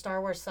for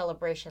Star Wars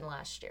Celebration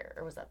last year.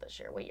 Or was that this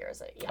year? What year is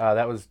it? Yeah.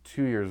 That was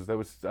 2 years. That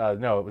was...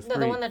 no, it was 3. No,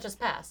 the one that just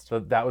passed. So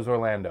that was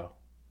Orlando.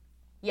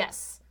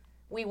 Yes.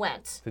 We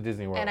went. To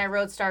Disney World. And I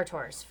rode Star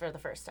Tours for the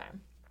first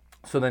time.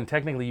 So then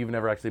technically you've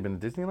never actually been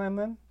to Disneyland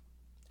then?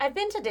 I've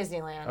been to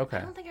Disneyland. Okay.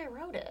 I don't think I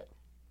rode it.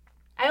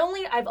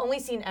 I've only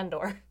seen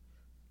Endor.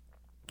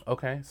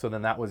 Okay. So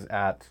then that was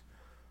at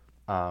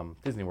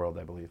Disney World,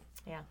 I believe.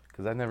 Yeah.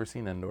 Because I've never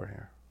seen Endor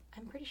here.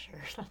 I'm pretty sure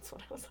that's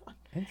what I was on.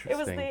 Interesting. It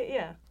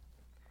was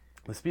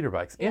The speeder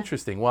bikes. Yeah.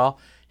 Interesting. Well,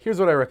 here's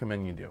what I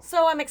recommend you do.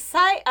 So I'm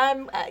excited.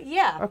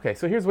 Yeah. Okay,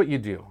 so here's what you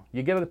do.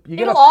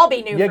 It'll all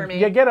be new for me.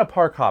 You get a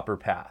park hopper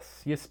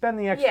pass. You spend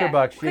the extra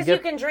bucks. Because you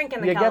can drink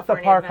in the You get the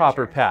California park Adventure.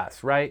 hopper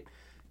pass, right?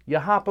 You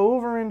hop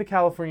over into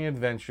California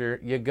Adventure.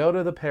 You go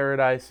to the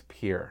Paradise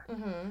Pier.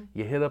 Mm-hmm.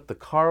 You hit up the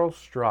Carl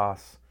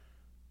Strauss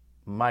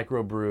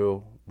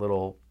microbrew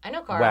little I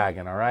know Carl.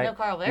 wagon, all right? I know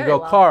Carl very You go,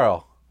 well.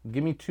 Carl,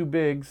 give me 2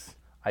 bigs,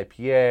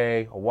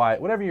 IPA, a white,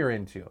 whatever you're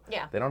into.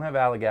 Yeah. They don't have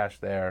Allagash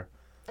there.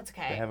 That's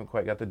They okay. haven't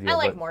quite got the deal. I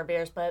like but, more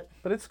beers, but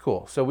but it's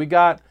cool. So you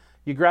grab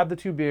the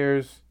 2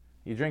 beers,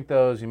 you drink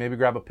those, you maybe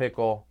grab a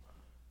pickle,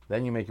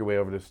 then you make your way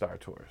over to Star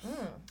Tours.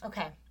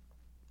 okay.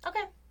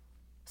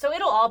 So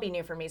it'll all be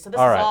new for me. So this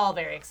All is right. all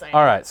very exciting.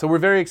 All right, so we're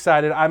very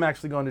excited. I'm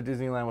actually going to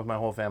Disneyland with my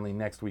whole family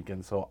next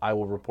weekend, so I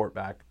will report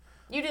back.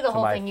 You do the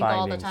whole my thing. You go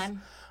all the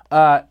findings.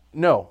 time.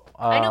 No.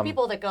 I know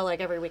people that go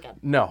like every weekend.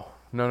 No,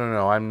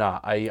 I'm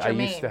not. I used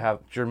Jermaine. to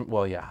have,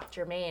 well, yeah.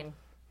 Jermaine.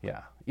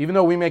 Yeah. Even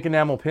though we make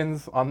enamel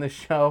pins on this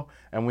show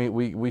and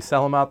we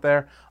sell them out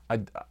there,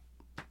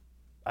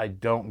 I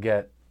don't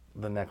get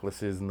the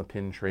necklaces and the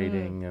pin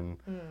trading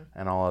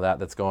and all of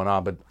that's going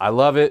on. But I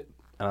love it,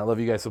 and I love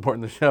you guys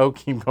supporting the show.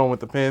 Keep going with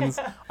the pins.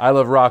 I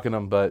love rocking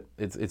them, but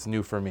it's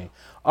new for me.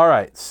 All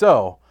right,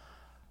 so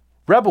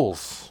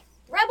Rebels.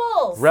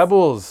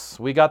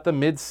 We got the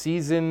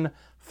mid-season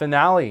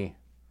finale,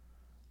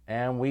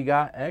 and we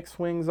got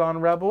X-Wings on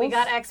Rebels. We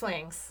got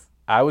X-Wings.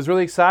 I was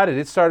really excited.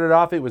 It started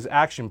off, it was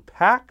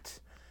action-packed.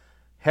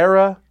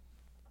 Hera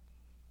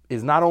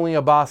is not only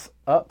a boss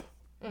up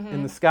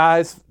in the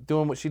skies,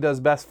 doing what she does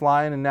best,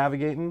 flying and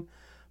navigating,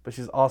 but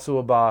she's also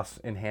a boss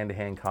in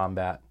hand-to-hand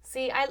combat.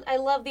 See, I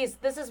love these.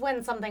 This is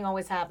when something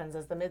always happens,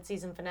 is the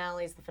mid-season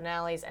finales,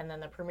 and then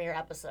the premiere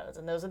episodes.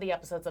 And those are the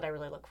episodes that I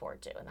really look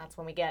forward to. And that's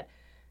when we get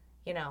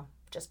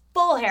just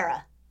full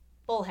Hera.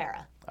 Full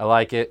Hera. I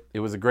like it. It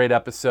was a great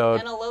episode.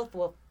 And a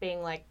Lothwolf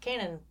being like,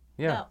 Kanan,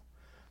 Yeah. no.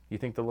 You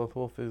think the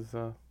Lothwolf is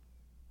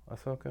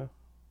Ahsoka?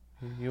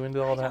 You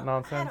into all that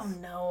nonsense? I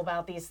don't know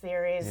about these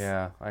theories.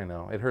 Yeah, I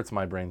know. It hurts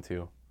my brain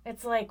too.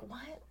 It's like,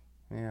 what?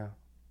 Yeah.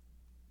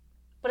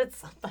 But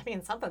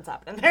something's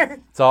happening there.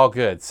 It's all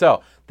good.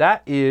 So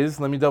that is,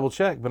 let me double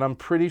check, but I'm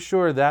pretty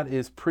sure that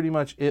is pretty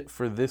much it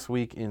for this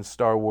week in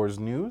Star Wars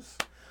news.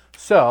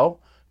 So,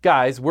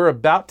 guys, we're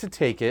about to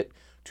take it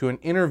to an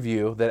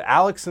interview that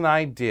Alex and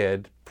I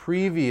did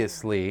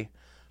previously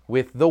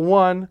with the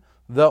one,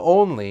 the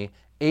only,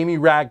 Amy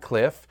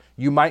Radcliffe.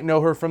 You might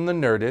know her from The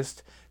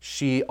Nerdist.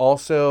 She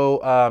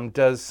also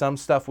does some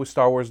stuff with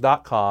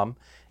StarWars.com,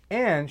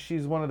 and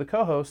she's one of the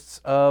co-hosts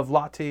of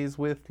Lattes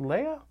with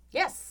Leia.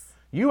 Yes.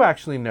 You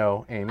actually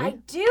know Amy. I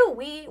do.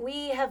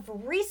 We have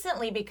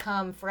recently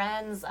become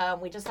friends.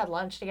 We just had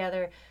lunch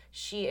together.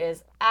 She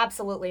is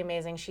absolutely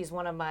amazing. She's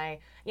one of my,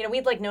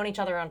 we'd like known each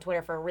other on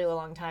Twitter for a really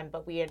long time,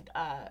 but we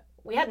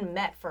hadn't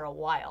met for a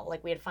while.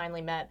 Like we had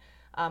finally met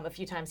a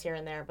few times here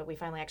and there, but we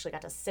finally actually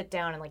got to sit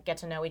down and like get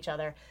to know each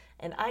other.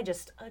 And I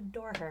just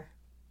adore her.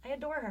 I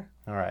adore her.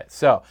 All right.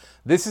 So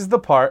this is the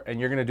part,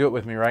 and you're going to do it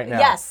with me right now.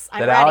 Yes,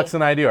 I'm that ready. Alex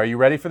and I do. Are you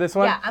ready for this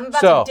one? Yeah, I'm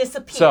about to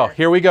disappear. So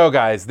here we go,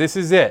 guys. This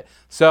is it.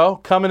 So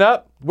coming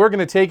up, we're going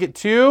to take it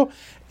to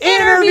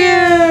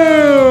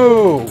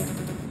interview.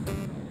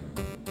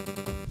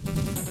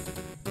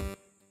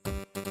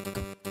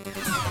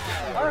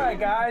 All right,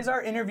 guys,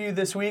 our interview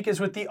this week is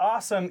with the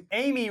awesome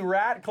Amy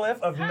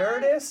Radcliffe of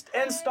Nerdist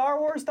and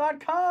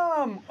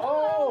StarWars.com.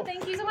 Oh,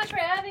 thank you so much for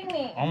having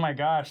me. Oh my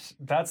gosh,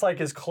 that's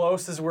like as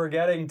close as we're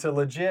getting to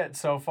legit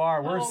so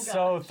far. We're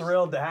so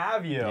thrilled to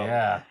have you.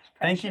 Yeah.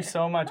 Thank you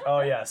so much.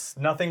 Oh yes,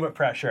 nothing but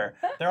pressure.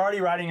 They're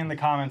already writing in the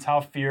comments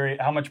how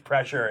much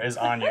pressure is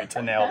on you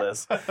to nail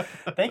this.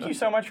 Thank you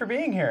so much for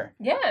being here.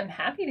 Yeah, I'm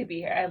happy to be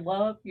here. I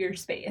love your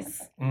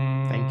space.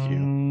 Thank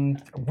you.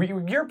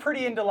 You're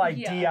pretty into like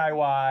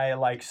DIY,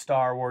 like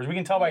Star Wars. We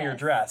can tell by your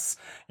dress.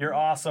 Your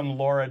awesome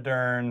Laura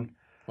Dern.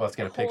 Well, let's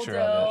get a picture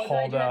Holdo, of it.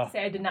 I do have to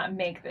say I did not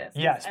make this.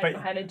 Yes, I but don't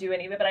know how to do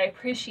any of it, but I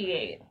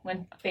appreciate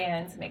when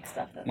fans make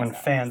stuff themselves. When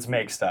fans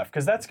make stuff,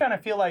 because that's kind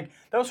of feel like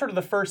that was sort of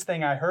the first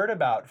thing I heard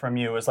about from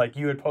you. Is like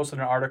you had posted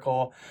an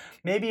article,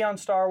 maybe on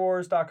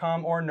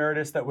StarWars.com or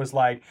Nerdist, that was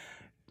like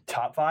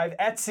top 5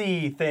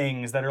 Etsy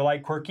things that are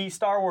like quirky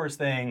Star Wars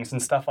things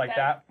and stuff like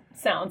that.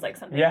 Sounds like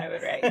something I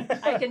would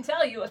write. I can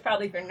tell you it was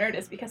probably for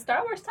Nerdist because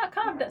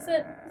StarWars.com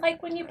doesn't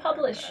like when you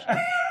publish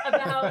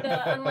about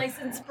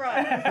unlicensed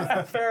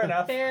products. Fair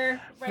enough. Fair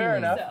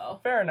enough. So.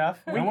 Fair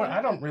enough.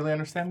 I don't really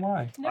understand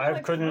why. No, I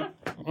couldn't.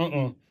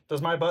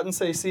 Does my button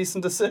say cease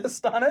and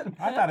desist on it?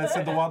 I thought it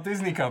said the Walt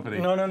Disney Company.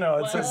 No.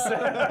 It says.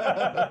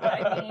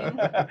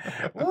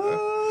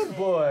 Oh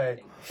boy.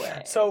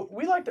 So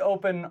we like to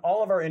open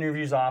all of our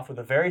interviews off with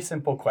a very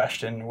simple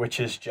question, which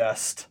is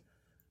just,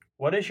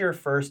 what is your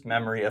first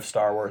memory of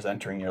Star Wars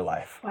entering your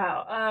life?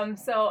 Wow.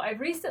 So I've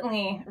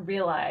recently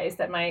realized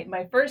that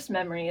my first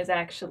memory is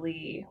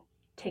actually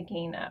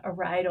taking a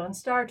ride on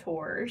Star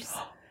Tours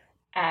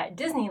at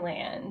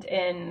Disneyland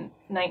in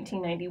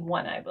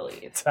 1991, I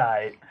believe.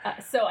 Tight.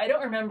 So I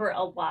don't remember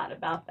a lot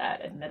about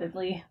that,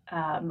 admittedly.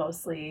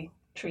 Mostly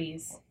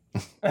trees.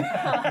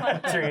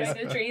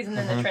 The trees and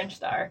then the Trench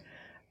Star.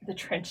 The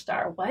Trench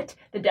Star, what?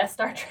 The Death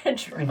Star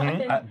Trench Run.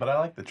 But I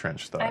like the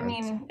Trench Star. I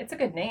mean, it's a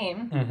good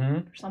name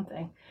or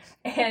something.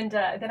 And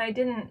then I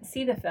didn't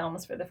see the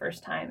films for the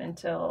first time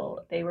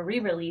until they were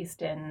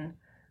re-released in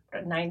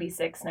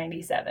 96,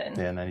 97.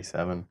 Yeah,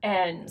 97.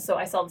 And so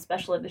I saw the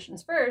special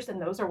editions first,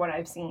 and those are what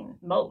I've seen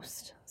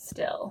most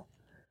still.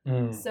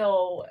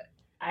 So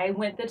I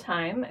went the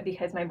time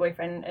because my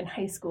boyfriend in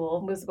high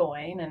school was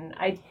going, and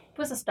I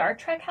was a Star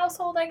Trek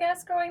household, I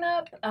guess, growing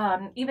up.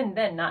 Even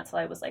then, not till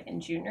I was like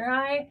in junior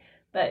high,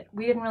 but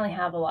we didn't really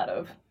have a lot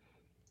of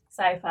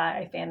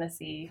sci-fi,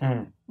 fantasy,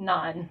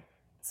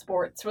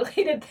 non-sports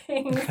related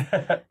things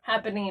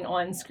happening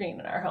on screen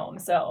in our home.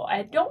 So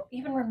I don't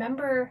even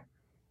remember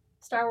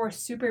Star Wars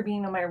super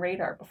being on my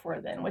radar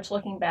before then, which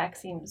looking back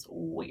seems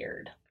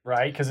weird.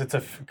 Right, because it's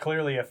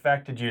clearly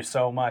affected you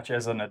so much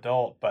as an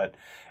adult, but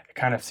it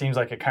kind of seems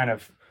like it kind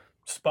of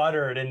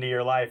sputtered into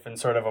your life in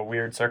sort of a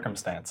weird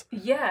circumstance.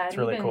 Yeah, it's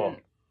really cool.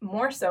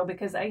 More so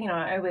because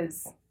I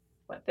was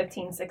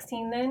 15,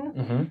 16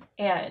 then,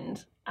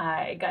 and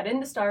I got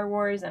into Star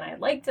Wars and I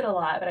liked it a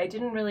lot, but I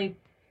didn't really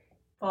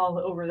fall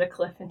over the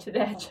cliff into the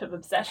edge of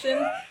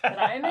obsession that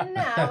I'm in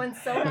now, and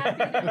so happy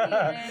to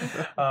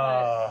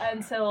be in.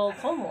 Until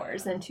Clone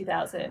Wars in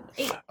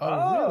 2008.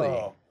 Oh,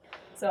 really?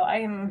 So I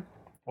am.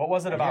 What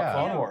was it about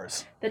Clone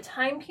Wars? The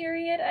time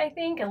period, I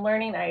think, and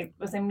learning. I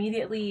thought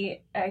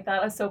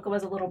Ahsoka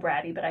was a little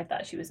bratty, but I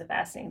thought she was a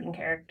fascinating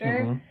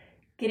character.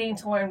 Getting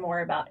to learn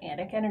more about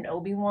Anakin and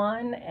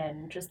Obi-Wan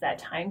and just that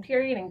time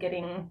period, and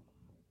getting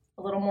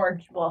a little more,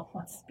 well,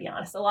 let's be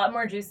honest, a lot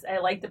more juice. I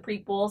like the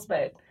prequels,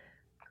 but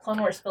Clone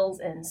Wars fills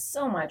in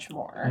so much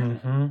more.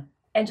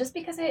 And just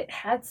because it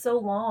had so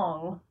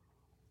long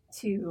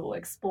to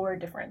explore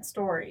different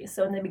stories.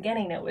 So in the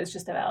beginning, it was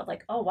just about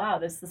like, oh wow,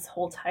 this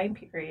whole time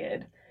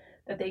period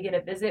that they get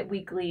to visit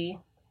weekly,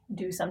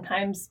 do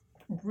sometimes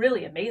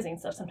really amazing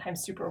stuff,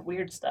 sometimes super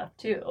weird stuff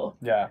too.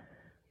 Yeah.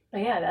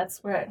 But yeah,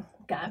 that's where it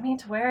got me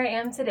to where I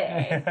am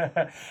today.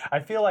 I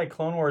feel like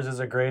Clone Wars is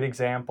a great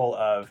example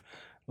of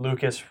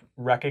Lucas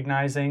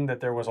recognizing that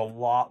there was a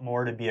lot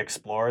more to be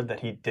explored that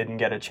he didn't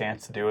get a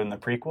chance to do in the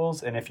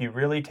prequels. And if you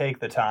really take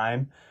the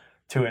time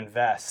to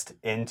invest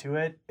into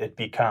it, it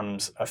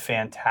becomes a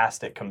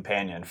fantastic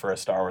companion for a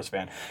Star Wars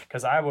fan.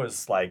 Because I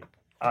was like,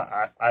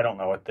 I don't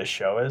know what this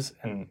show is,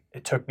 and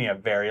it took me a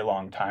very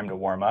long time to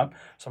warm up.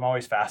 So I'm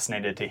always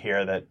fascinated to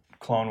hear that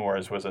Clone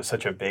Wars was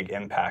such a big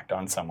impact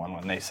on someone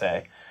when they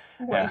say,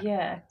 Well,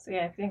 yeah. So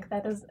yeah, I think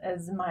that is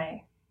as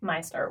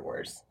my Star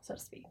Wars, so to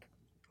speak.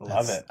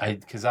 love it.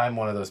 Because I'm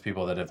one of those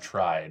people that have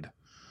tried,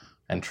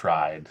 and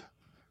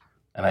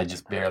I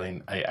just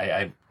barely.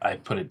 I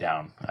put it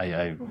down.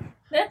 I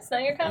That's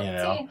not your cup you of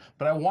know, tea.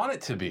 but I want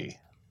it to be.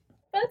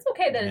 But it's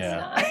okay that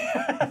Yeah.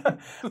 it's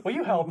not. Will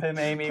you help him,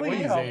 Amy? Will you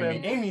Please, help Amy.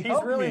 him? Amy, He's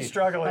help really me.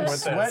 struggling I'm with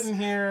sweating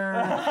here.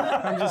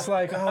 I'm just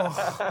like,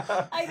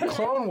 oh, I mean,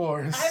 Clone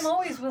Wars. I'm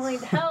always willing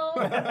to help.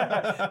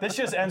 this. This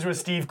just ends with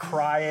Steve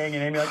crying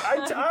and Amy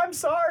like, I'm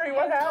sorry,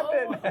 what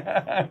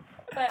happened?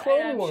 But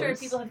Clone I'm sure Wars.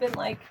 people have been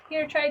like,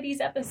 here, try these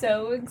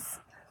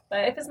episodes.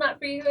 But if it's not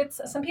for you, it's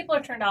some people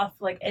are turned off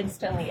like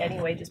instantly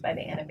anyway just by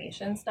the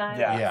animation style.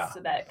 Yeah. Yeah.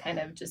 So that kind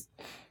of just,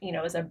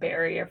 is a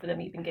barrier for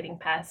them even getting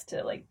past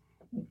to like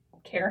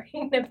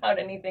caring about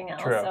anything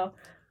else. True. So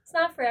it's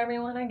not for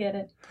everyone. I get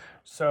it.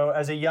 So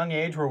as a young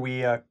age, were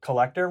we a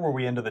collector? Were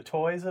we into the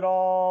toys at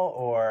all?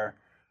 Or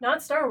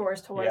Not Star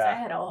Wars toys. Yeah. I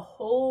had a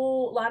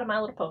whole lot of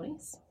My Little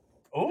Ponies.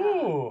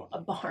 ooh. A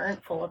barn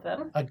full of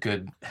them. A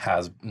good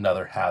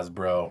another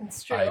Hasbro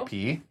It's true.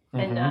 IP.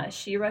 And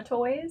She-Ra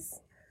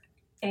toys.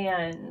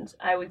 And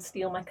I would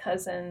steal my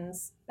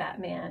cousin's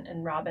Batman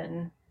and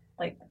Robin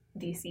like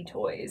DC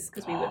toys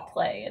because we would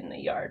play in the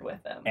yard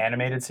with them.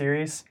 Animated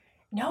series?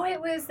 No, it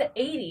was the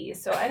 80s,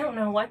 so I don't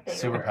know what they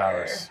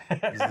Superpowers.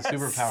 It's the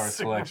Superpowers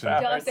collection. were.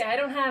 Don't say I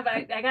don't have.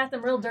 I got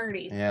them real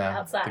dirty Yeah,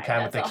 outside. the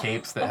kind with the that's all.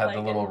 capes that had I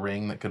the little can-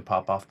 ring that could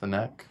pop off the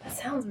neck. That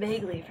sounds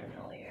vaguely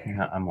familiar.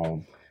 Yeah, I'm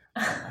old.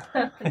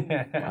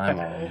 I'm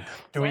old.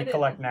 Do we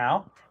collect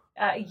now?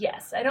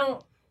 Yes, I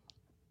don't.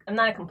 I'm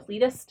not a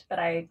completist, but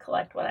I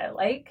collect what I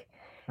like,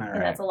 All and right.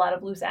 that's a lot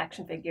of loose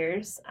action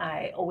figures.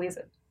 I always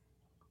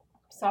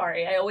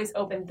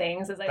open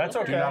things as I That's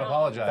look okay. Do not around.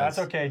 apologize. That's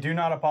okay. Do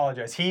not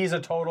apologize. He's a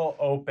total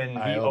open.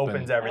 I He open.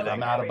 opens everything.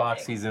 I'm out of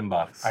box, Everything. he's in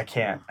box. I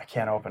can't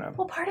open him.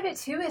 Well, part of it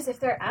too is if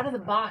they're out of the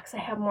box, I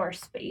have more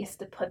space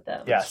to put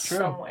them Yes. True.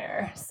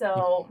 somewhere.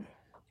 So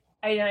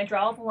I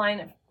draw the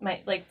line of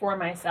for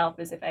myself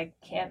is if I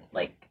can't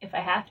if I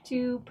have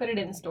to put it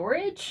in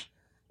storage,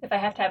 if I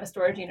have to have a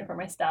storage unit for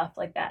my stuff,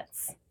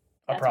 that's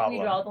A when problem.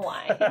 we draw the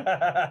line.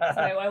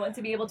 So I want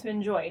to be able to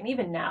enjoy. And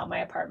even now, my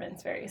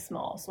apartment's very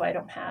small, so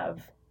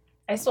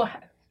I still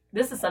have.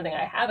 This is something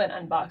I haven't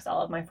unboxed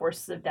all of my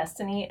Forces of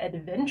Destiny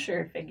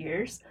adventure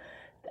figures,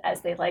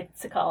 as they like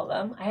to call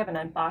them. I haven't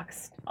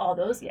unboxed all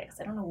those yet because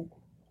I don't know.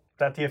 Is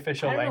that the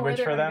official I don't know where language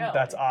they're for them? gonna go.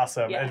 That's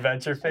awesome. Yeah.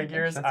 Adventure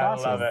figures. That's I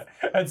awesome. love it.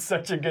 That's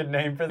such a good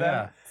name for them.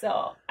 Yeah.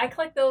 So I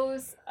collect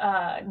those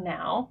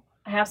now.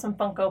 I have some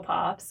Funko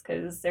Pops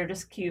because they're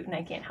just cute and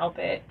I can't help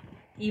it.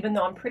 Even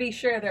though I'm pretty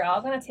sure they're all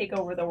going to take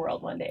over the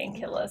world one day and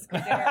kill us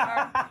because there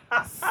are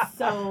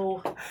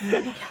so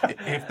many.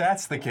 If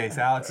that's the case,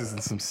 Alex is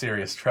in some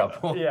serious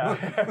trouble. Yeah.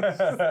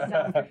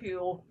 Doctor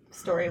Who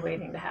story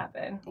waiting to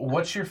happen.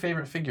 What's your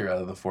favorite figure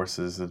out of the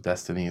Forces of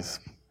Destinies?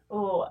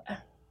 Oh,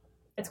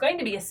 it's going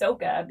to be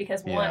Ahsoka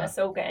because one, Yeah.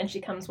 Ahsoka, and she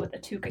comes with a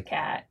Tuca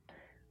cat,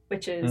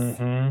 which is,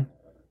 Mm-hmm.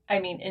 I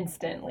mean,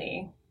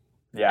 instantly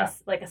Yeah.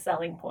 like a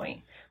selling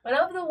point. But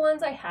of the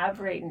ones I have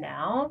right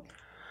now,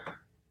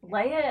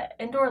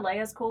 Indoor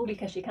Leia's cool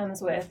because she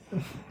comes with.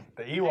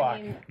 The Ewok.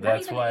 I mean, not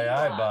That's even why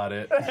I Ewok. bought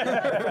it.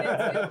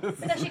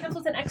 Because she comes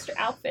with an extra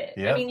outfit.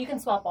 Yep. I mean, you can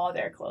swap all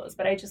their clothes,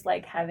 but I just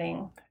like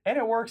having. And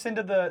it works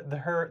into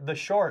the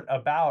short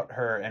about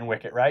her and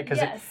Wicket, right? Because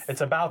Yes.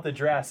 it's about the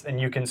dress, and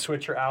you can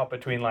switch her out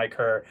between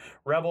her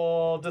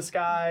rebel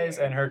disguise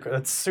and her.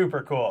 That's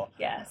super cool.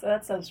 Yeah, so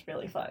that sounds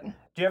really fun.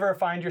 Do you ever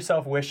find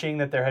yourself wishing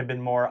that there had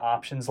been more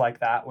options like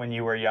that when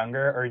you were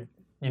younger, or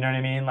you know what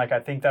I mean? I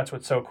think that's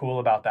what's so cool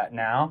about that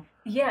now.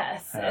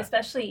 Yes, Yeah.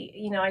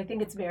 especially, I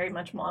think it's very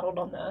much modeled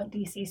on the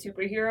DC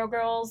superhero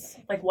girls,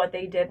 like what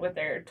they did with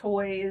their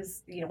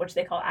toys, which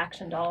they call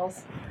action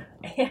dolls,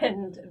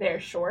 and their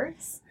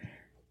shorts.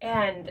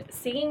 And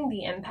seeing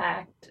the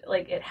impact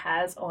it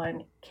has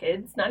on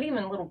kids, not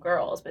even little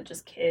girls, but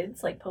just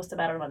kids, post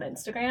about it on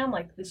Instagram,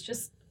 it's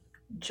just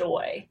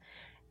joy.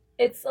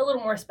 It's a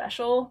little more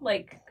special,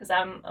 because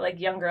I'm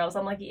young girls,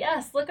 I'm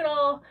yes, look at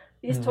all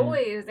these Mhm.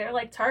 toys. They're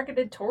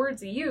targeted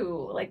towards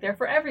you, they're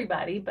for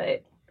everybody,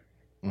 but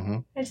Mm-hmm.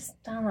 I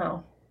don't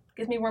know.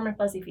 Gives me warm and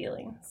fuzzy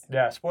feelings.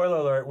 Yeah, spoiler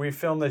alert, we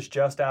filmed this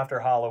just after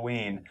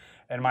Halloween,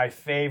 and my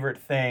favorite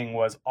thing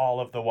was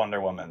all of the Wonder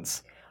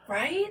Womans.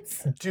 Right?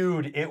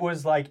 Dude, it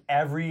was like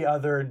every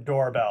other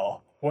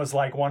doorbell was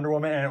like Wonder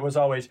Woman, and it was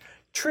always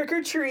trick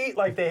or treat.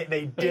 Like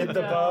they did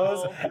the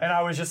pose, and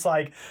I was just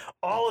like,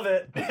 all of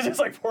it, just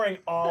like pouring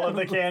all of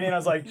the candy, and I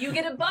was like, You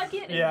get a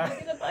bucket, and Yeah. you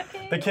get a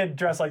bucket. the kid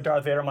dressed like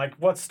Darth Vader. I'm like,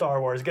 what's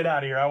Star Wars? Get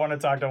out of here! I want to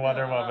talk to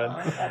Wonder Woman.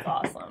 That's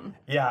awesome.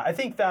 Yeah, I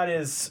think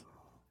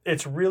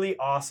it's really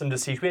awesome to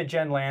see. We had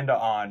Jen Landa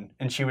on,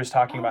 and she was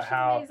talking about she's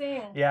how,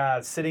 amazing.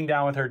 yeah, sitting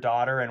down with her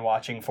daughter and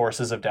watching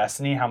Forces of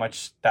Destiny, how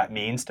much that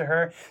means to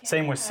her.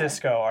 Same with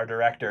Cisco, our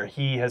director.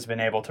 He has been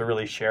able to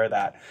really share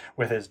that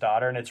with his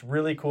daughter, and it's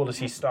really cool to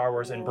see Star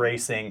Wars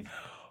embracing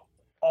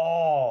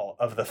all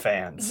of the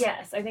fans.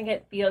 Yes, I think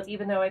it feels,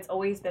 even though it's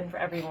always been for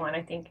everyone,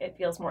 I think it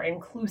feels more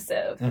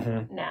inclusive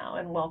Mhm. now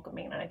and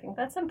welcoming. And I think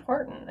that's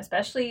important,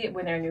 especially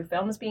when there are new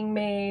films being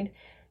made.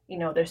 You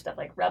know, there's stuff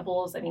like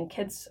Rebels. I mean,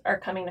 kids are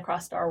coming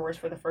across Star Wars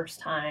for the first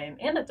time,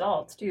 and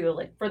adults too,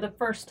 like for the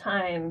first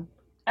time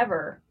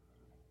ever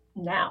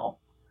now.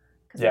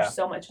 Because Yeah. there's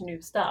so much new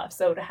stuff.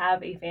 So to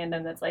have a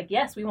fandom that's like,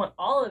 yes, we want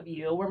all of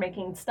you, we're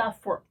making stuff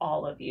for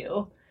all of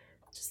you,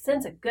 just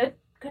sends a good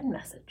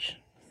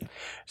message.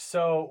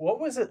 So, what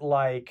was it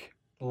like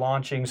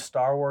launching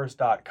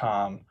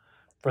StarWars.com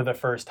for the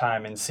first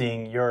time and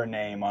seeing your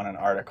name on an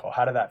article?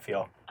 How did that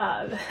feel?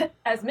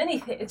 As many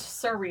things, it's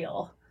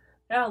surreal.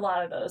 There are a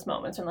lot of those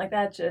moments when, like,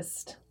 that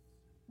just,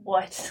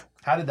 what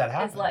How did that is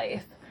happen?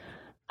 life?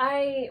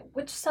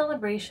 Which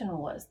celebration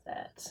was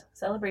that?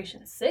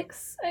 Celebration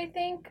 6, I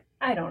think?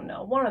 I don't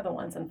know. One of the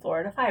ones in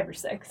Florida, 5 or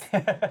 6.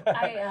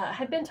 I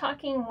had been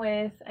talking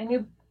with, I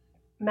knew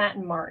Matt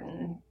and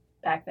Martin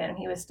back then.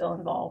 He was still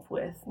involved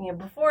with,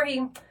 before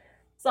he's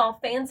all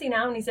fancy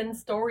now and he's in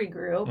Story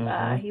Group,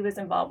 Mhm. he was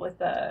involved with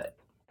the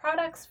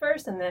products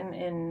first and then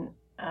in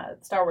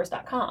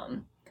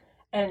StarWars.com.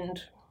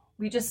 And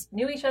we just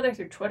knew each other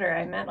through Twitter.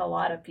 I met a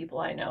lot of people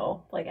I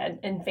know, like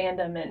in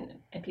fandom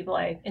and people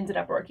I ended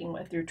up working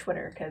with through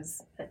Twitter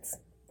because it's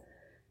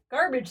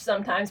garbage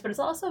sometimes, but it's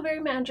also very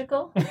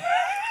magical. I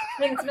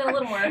think it's been a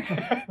little more.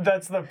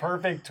 That's the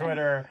perfect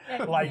Twitter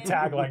like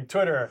tagline.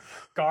 Twitter,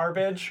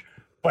 garbage,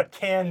 but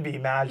can be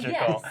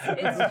magical.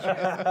 Yes, it's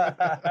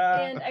true.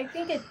 And I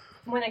think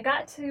when it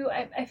got to,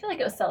 I feel like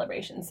it was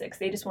Celebration 6,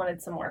 they just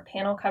wanted some more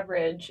panel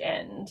coverage,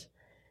 and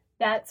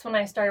that's when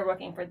I started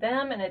working for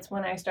them, and it's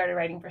when I started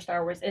writing for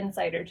Star Wars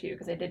Insider too,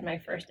 because I did my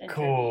first interviews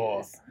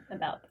Cool.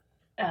 about,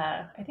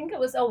 I think it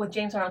was, with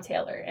James Arnold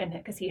Taylor, and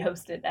because he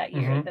hosted that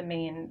year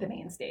Mhm. the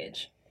main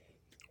stage.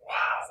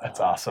 Wow, that's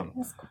awesome.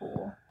 That's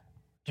cool.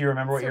 Do you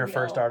remember what your Surreal.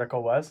 first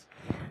article was?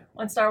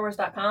 On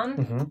StarWars.com?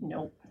 Mhm.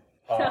 Nope.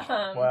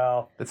 Oh,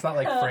 well, It's not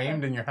like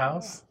framed in your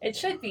house? It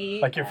should be.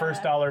 like your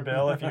first dollar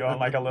bill if you own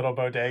like a little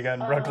bodega in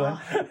Brooklyn.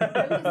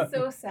 I was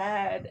so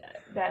sad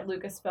that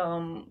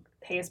Lucasfilm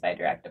pays by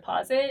direct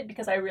deposit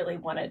because I really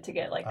wanted to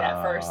get like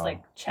that first Oh.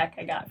 like check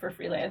I got for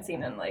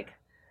freelancing, and like,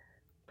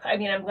 I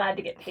mean, I'm glad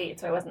to get paid,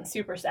 so I wasn't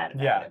super sad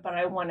about Yeah. it, but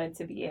I wanted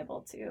to be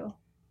able to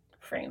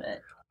frame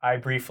it. I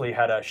briefly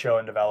had a show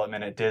in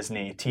development at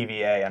Disney,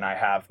 TVA, and I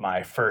have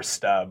my first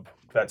stub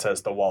that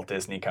says the Walt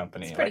Disney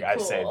Company. It's pretty I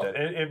cool. saved it.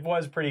 It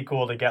was pretty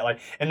cool to get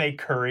and they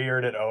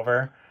couriered it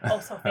over. Oh,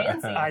 so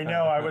fancy. I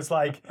know. I was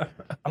like,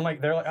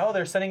 they're like, oh,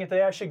 they're sending it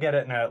today. I should get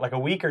it in a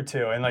week or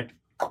two. And like,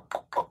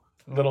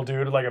 little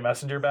dude with like a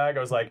messenger bag.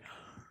 I was like,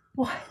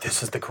 What?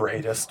 this is the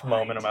greatest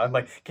moment of my life. I'm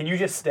like, can you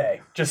just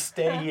stay? Just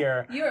stay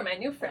here. You are my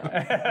new friend.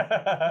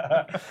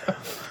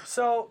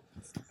 So,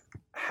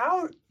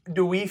 how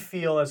do we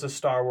feel as a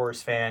Star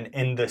Wars fan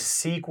in the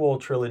sequel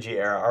trilogy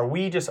era?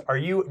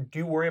 Do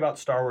you worry about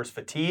Star Wars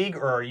fatigue,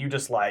 or are you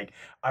just like,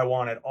 I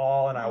want it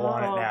all and I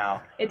want it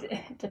now?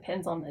 It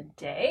depends on the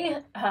day,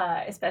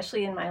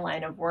 especially in my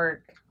line of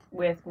work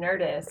with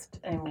Nerdist.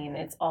 I mean,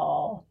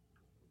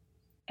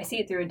 I see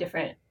it through a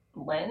different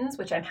lens,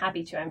 which I'm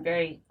happy to. I'm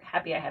very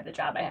happy I have the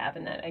job I have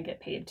and that I get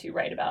paid to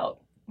write about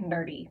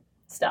nerdy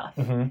stuff.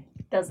 Mm-hmm.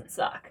 Doesn't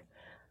suck.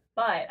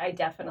 But I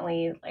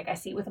definitely, I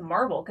see it with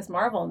Marvel, because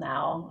Marvel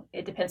now,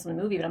 it depends on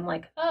the movie, but I'm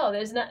like,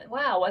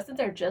 wasn't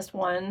there just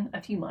one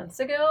a few months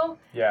ago?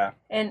 Yeah.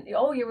 And,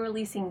 you're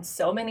releasing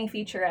so many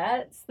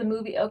featurettes, the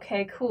movie,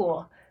 okay,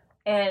 cool.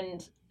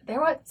 And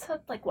they're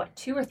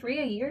 2 or 3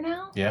 a year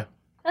now? Yeah.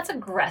 That's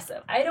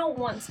aggressive. I don't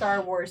want Star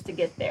Wars to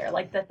get there.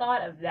 Like, the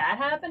thought of that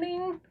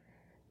happening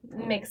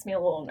makes me a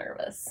little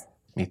nervous.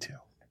 Me too.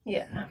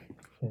 Yeah.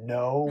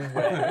 No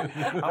way.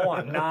 I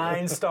want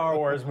 9 Star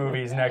Wars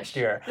movies next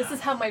year. This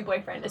is how my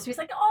boyfriend is. He's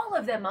like, all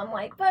of them. I'm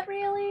like, but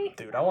really?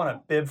 Dude, I want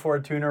a Bib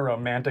Fortuna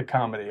romantic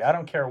comedy. I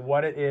don't care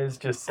what it is,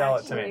 just sell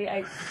it to me.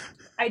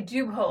 I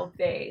do hope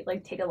they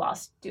do a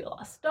Lost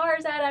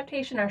Stars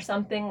adaptation or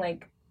something.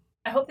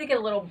 I hope they get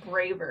a little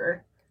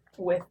braver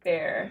with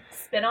their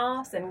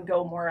spin-offs and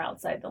go more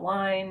outside the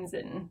lines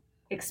and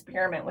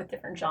experiment with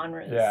different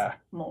genres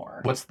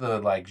more. What's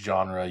the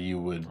genre you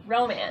would?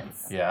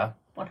 Romance. Yeah.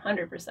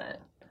 100%.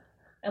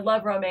 I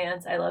love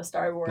romance. I love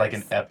Star Wars. Like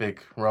an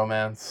epic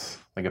romance,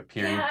 like a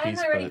period Yeah, I'm piece.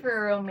 not ready for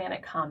a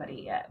romantic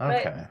comedy yet.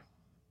 Okay. But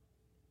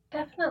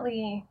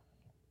definitely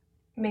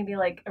maybe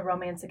like a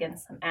romance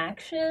against some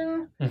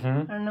action.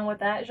 Mm-hmm. I don't know what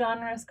that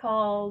genre is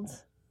called.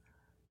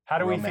 How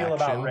do we feel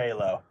about Romaction.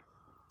 Reylo?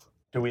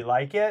 Do we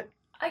like it?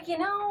 You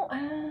know, I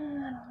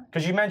don't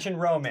Because you mentioned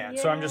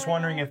romance, so I'm just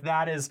wondering Yeah. if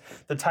that is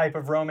the type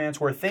of romance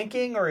we're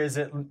thinking, or is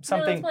it No,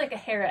 something? it's more like a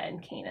Hera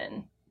and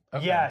Kanan.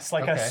 Okay. Yes,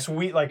 like a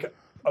sweet, like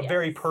a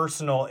very Yes.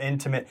 personal,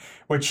 intimate,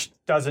 which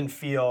doesn't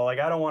feel like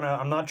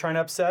I'm not trying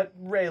to upset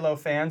Reylo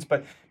fans,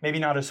 but maybe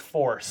not as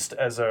forced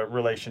as a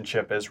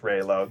relationship as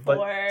Reylo. But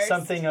Forced.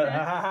 something,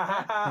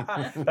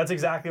 that's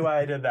exactly why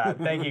I did that.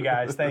 Thank you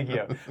guys, thank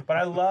you. But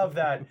I love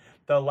that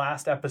the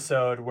last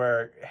episode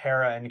where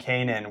Hera and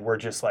Kanan were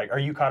just like, are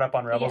you caught up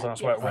on Rebels? Yeah, And I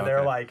swear, yes. where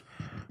they're like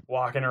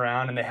walking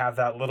around and they have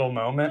that little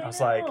moment. I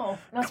was like, no,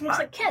 not so much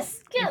like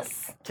kiss.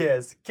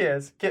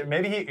 kiss.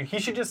 Maybe he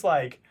should just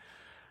like,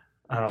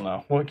 I don't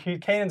know. Well,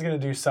 Kanan's gonna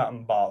do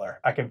something baller.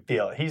 I can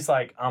feel it. He's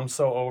like, I'm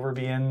so over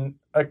being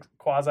a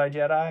quasi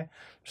Jedi. I'm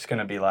just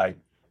gonna be like,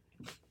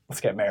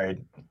 let's get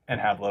married and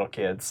have little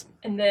kids.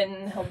 And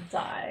then he'll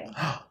die.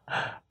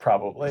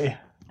 Probably.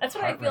 That's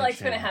what I feel like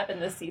is going to happen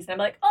this season. I'm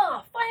like,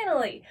 oh,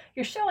 finally,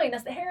 you're showing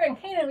us the Hera and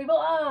Kanan. We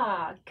both,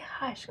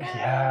 gosh, guys.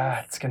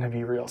 Yeah, it's gonna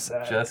be real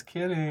sad. Just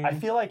kidding. I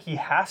feel like he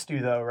has to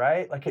though,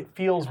 right? Like it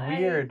feels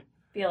weird.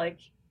 I feel like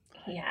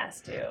he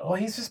has to. Well,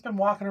 he's just been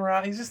walking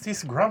around.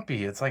 He's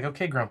grumpy. It's like,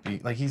 okay,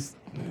 grumpy. Like he's.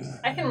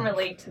 I can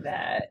relate to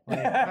that. I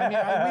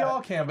mean, we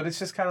all can, but it's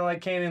just kind of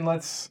like,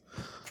 Kanan,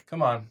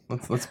 come on,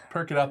 let's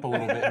perk it up a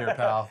little bit here,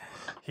 pal.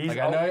 He's Like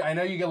I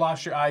know you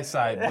lost your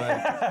eyesight,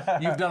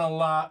 but you've done a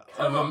lot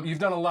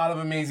of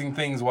amazing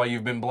things while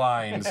you've been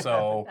blind.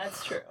 So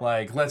That's true.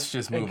 like, let's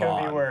just move could be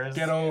on. worse.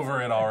 Get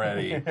over it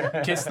already.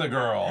 Kiss the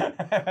girl.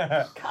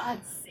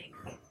 God's sake.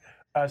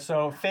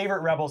 So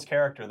favorite Rebels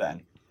character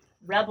then,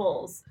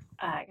 Rebels.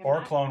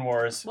 or Clone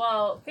Wars?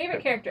 Well,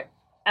 favorite character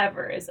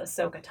ever is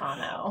Ahsoka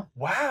Tano.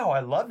 Wow,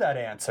 I love that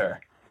answer.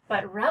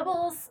 But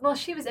Rebels, well,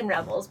 she was in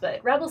Rebels,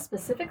 but Rebels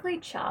specifically,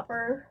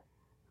 Chopper.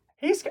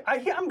 He's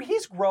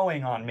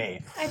growing on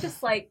me. I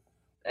just like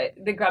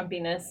the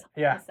grumpiness.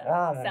 Yeah. His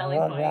selling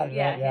point.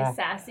 Yeah, his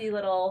sassy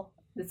little.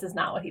 This is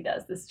not what he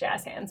does. This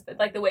jazz hands, but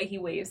like the way he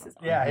waves his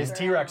arms. Yeah, his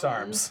T-Rex around.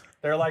 arms.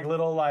 They're like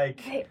little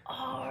like. They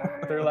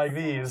are. They're like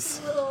these.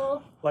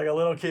 Little. Like a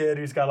little kid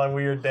who's got a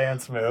weird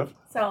dance move.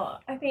 So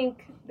I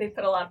think they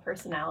put a lot of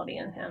personality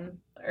in him,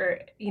 or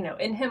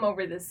in him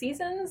over the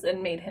seasons,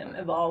 and made him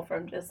evolve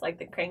from just like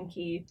the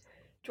cranky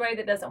droid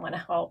that doesn't want to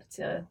help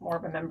to more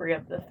of a member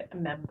of the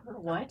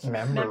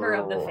member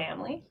of the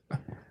family.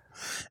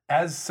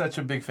 As such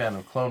a big fan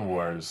of Clone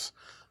Wars,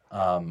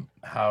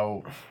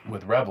 how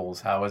with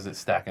Rebels, how is it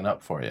stacking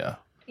up for you?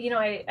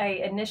 I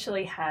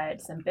initially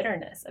had some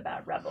bitterness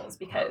about Rebels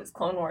because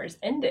Clone Wars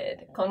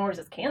ended. Clone Wars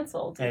is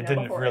canceled. And it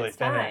didn't before really its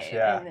finish, time.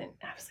 yeah. And then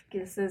I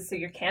was like, so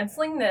you're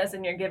canceling this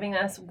and you're giving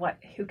us what?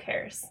 Who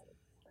cares?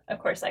 Of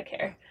course I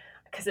care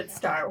because it's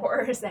Star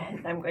Wars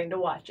and I'm going to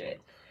watch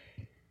it.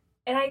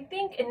 And I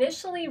think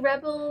initially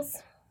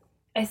Rebels,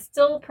 I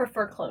still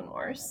prefer Clone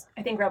Wars.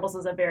 I think Rebels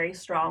is a very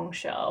strong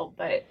show,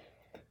 but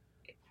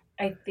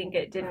I think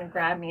it didn't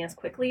grab me as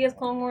quickly as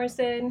Clone Wars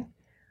did.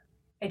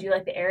 I do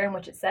like the era in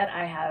which it's set.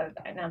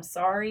 And I'm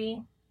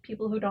sorry,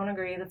 people who don't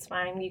agree, that's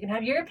fine. You can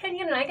have your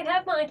opinion and I can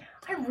have mine.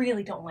 I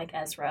really don't like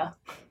Ezra.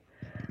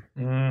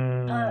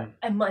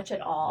 Much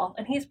at all.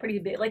 And he's pretty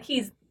big. Like,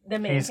 he's the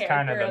main character. He's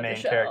kind of the main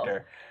show.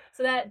 character.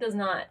 So that does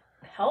not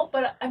help.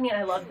 But I mean,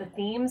 I love the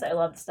themes. I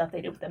love the stuff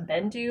they do with the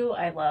Bendu.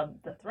 I love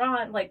the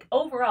Thrawn. Like,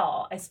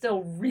 overall, I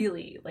still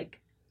really,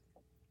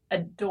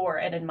 adore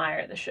and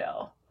admire the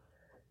show.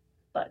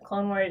 But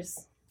Clone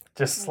Wars...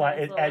 Just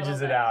it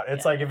edges it out.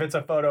 It's like if it's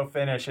a photo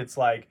finish, it's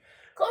like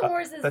Clone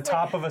Wars is the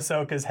top of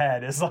Ahsoka's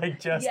head is like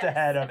just Yes,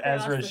 ahead of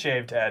across Ezra's the-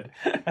 shaved head.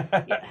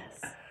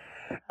 Yes.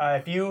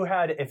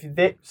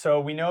 So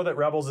we know that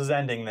Rebels is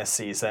ending this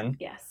season.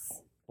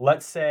 Yes.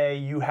 Let's say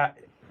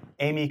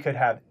Amy could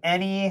have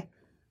any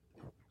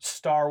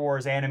Star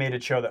Wars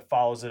animated show that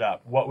follows it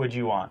up. What would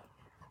you want?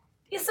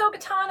 Ahsoka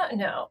Tano?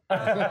 No.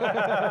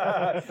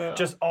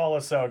 Just all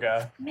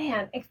Ahsoka.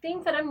 Man, I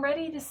think that I'm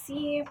ready to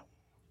see...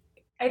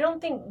 I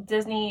don't think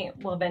Disney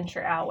will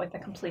venture out with a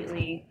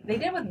completely... They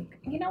did with...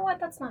 You know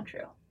what? That's not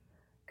true.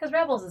 Because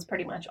Rebels is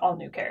pretty much all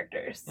new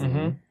characters.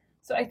 Mm-hmm.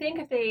 So I think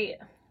if they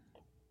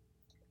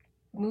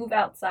move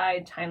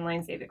outside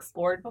timelines they've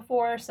explored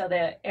before, so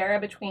the era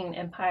between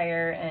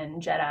Empire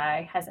and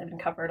Jedi hasn't been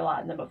covered a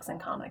lot in the books and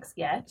comics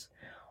yet,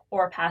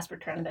 or past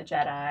Return of the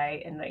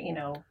Jedi and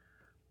the,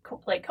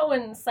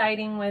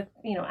 coinciding with,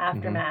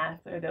 Aftermath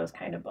or those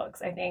kind of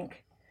books. I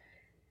think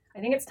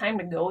it's time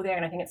to go there,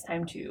 and I think it's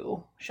time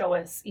to show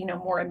us,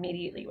 more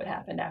immediately what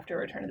happened after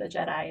Return of the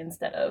Jedi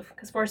instead of...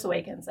 Because Force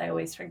Awakens, I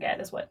always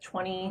forget, is what,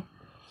 20...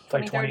 It's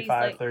like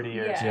 25, 30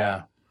 years.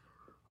 Yeah.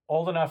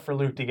 Old enough for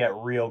Luke to get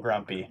real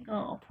grumpy.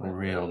 Oh, poor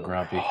Real Luke.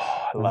 grumpy.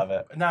 I love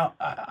it. Now,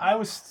 I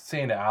was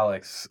saying to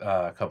Alex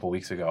a couple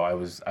weeks ago,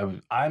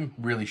 I'm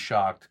really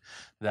shocked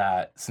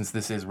that since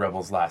this is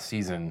Rebels' last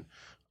season,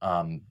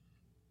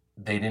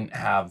 they didn't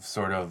have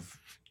sort of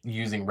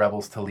using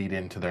Rebels to lead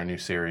into their new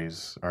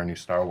series or new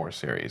Star Wars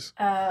series.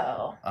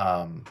 Oh.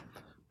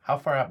 How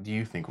far out do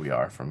you think we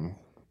are from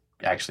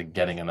actually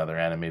getting another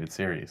animated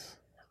series?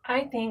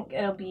 I think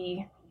it'll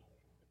be...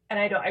 And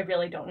I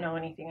really don't know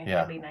anything. I think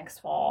it'll be next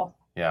fall.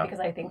 Yeah. Because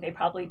I think they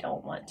probably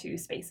don't want to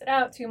space it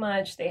out too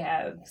much. They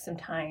have some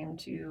time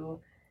to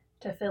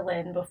fill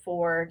in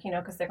before,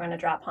 because they're going to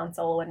drop Han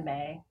Solo in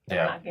May. They're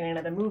Yeah. not getting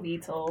another movie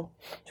till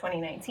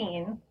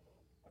 2019,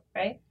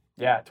 right?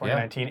 Yeah,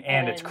 2019,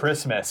 and it's And-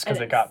 Christmas because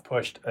and it got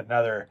pushed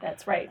another.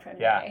 That's right, from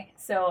Yeah. May.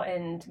 So,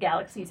 and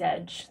Galaxy's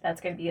Edge, that's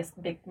going to be a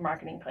big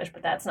marketing push,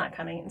 but that's not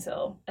coming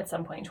until at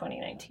some point in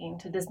 2019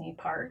 to Disney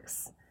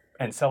parks.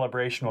 And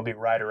Celebration will be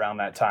right around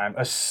that time.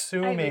 I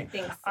Assuming, would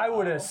think so. I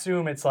would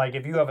assume it's like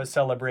if you have a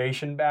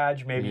Celebration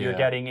badge, maybe you're Yeah.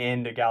 getting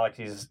into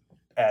Galaxy's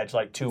Edge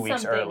like 2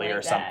 weeks Something early like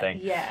or that. something.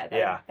 Yeah,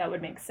 Yeah. that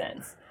would make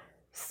sense.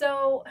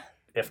 So,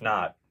 If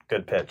not,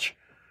 good pitch.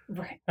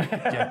 right.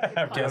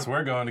 Guess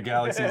we're going to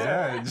Galaxy's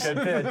Edge. Good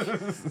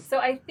pitch. So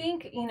I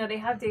think, they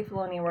have Dave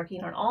Filoni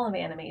working on all of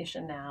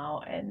animation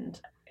now, and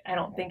I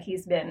don't think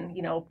he's been,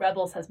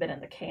 Rebels has been in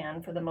the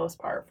can for the most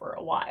part for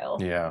a while.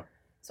 Yeah.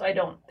 So I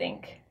don't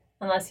think,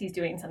 unless he's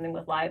doing something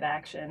with live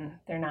action,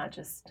 they're not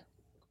just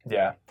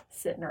Yeah.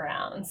 sitting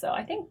around. So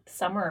I think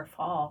summer or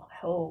fall, I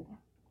hope.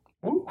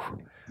 Woo.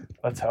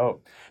 Let's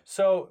hope.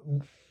 So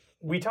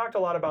we talked a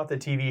lot about the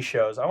TV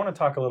shows. I want to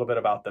talk a little bit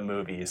about the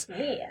movies.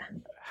 Yeah.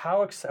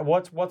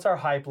 What's our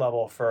hype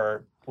level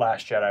for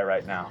Last Jedi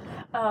right now?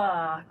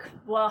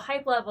 Well,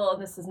 hype level,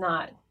 this is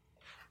not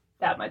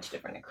that much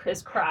different. I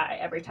Chris cry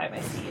every time I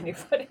see new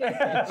footage.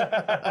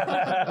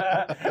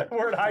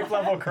 Word hype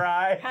level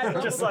cry. Hype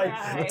level Just like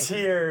cry.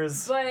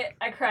 tears. But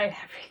I cried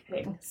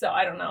everything, so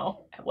I don't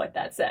know what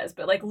that says.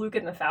 But like Luke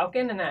and the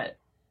Falcon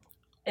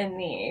in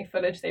the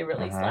footage they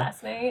released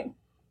last night,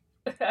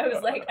 I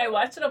was like, I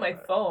watched it on my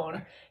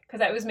phone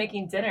because I was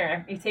making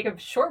dinner. You take a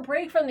short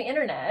break from the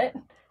internet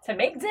to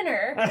make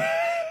dinner.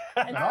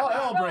 And All turn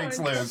hell your breaks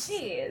phone to loose.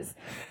 cheese.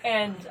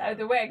 And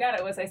the way I got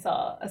it was I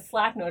saw a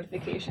Slack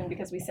notification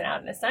because we sent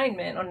out an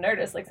assignment on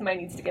Nerdist, like somebody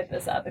needs to get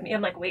this up. And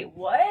I'm like, wait,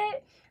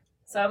 what?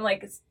 So I'm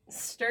like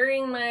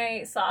stirring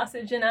my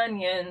sausage and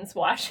onions,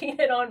 watching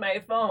it on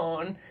my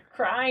phone,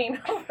 crying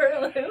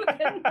over Luke.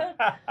 And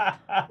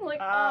I'm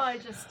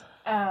like,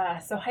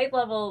 so hype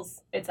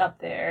levels, it's up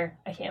there.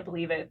 I can't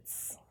believe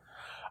it's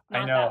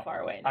not that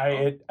far away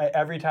now.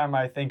 Every time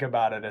I think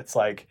about it, it's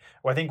like,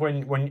 well, I think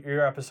when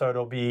your episode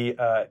will be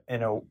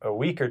in a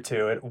week or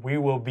two, we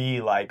will be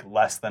like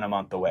less than a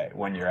month away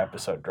when your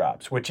episode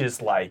drops, which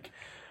is like,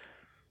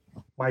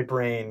 my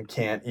brain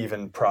can't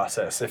even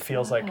process. It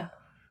feels like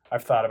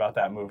I've thought about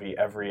that movie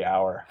every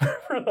hour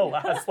for the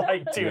last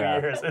like 2 Yeah.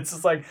 years. It's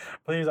just like,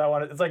 please, I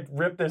want to, it's like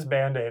rip this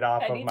Band-Aid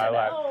off I of need my to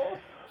life. know.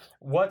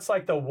 What's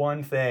like the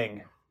one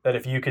thing that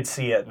if you could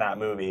see it in that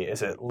movie,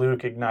 is it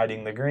Luke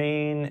igniting the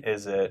green?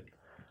 Is it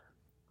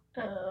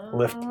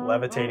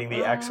levitating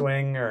the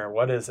X-Wing, or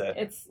what is it?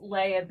 It's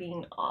Leia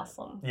being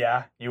awesome.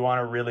 Yeah, you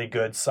want a really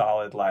good,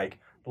 solid like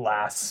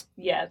last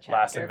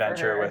Chapter for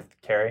adventure her. with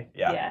Carrie.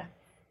 Yeah.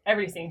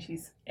 Every scene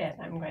she's in,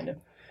 I'm going to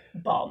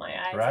bawl my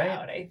eyes Right?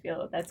 out. I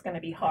feel that's going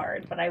to be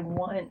hard, but I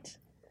want,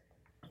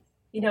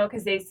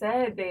 because they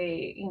said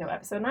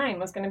episode 9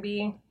 was going to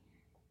be,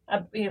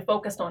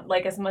 focused on,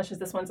 like, as much as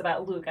this one's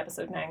about Luke,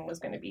 episode 9 was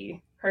going to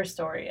be her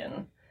story,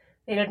 and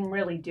they didn't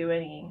really do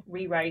any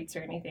rewrites or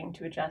anything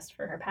to adjust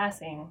for her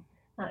passing.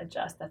 Not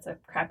adjust, that's a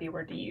crappy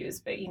word to use,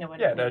 but you know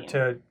what I mean.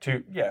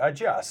 to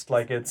adjust,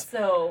 like it's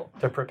So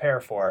to prepare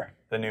for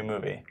the new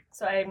movie.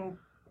 So I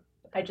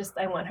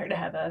want her to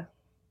have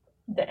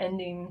the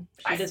ending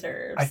she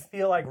deserves. I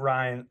feel like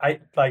Ryan,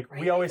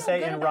 we always feel say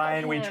good in about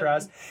Ryan we him.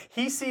 trust.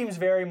 He seems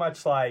very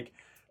much like,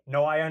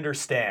 no, I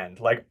understand.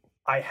 Like,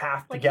 I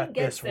have to Like, he get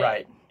gets this it.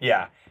 right.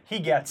 Yeah, he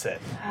gets it.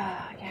 You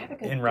have a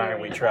good In Ryan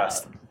theory we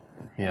trust. about-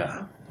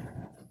 Yeah.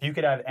 You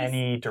could have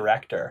any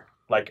director.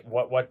 Like,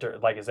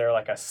 like, is there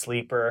like a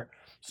sleeper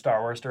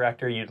Star Wars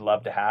director you'd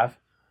love to have?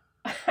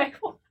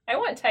 I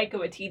want Taika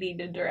Waititi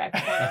to direct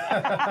one of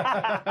them.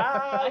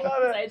 I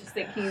love it. I just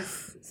think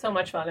he's so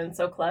much fun and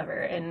so clever.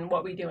 And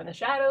What We Do in the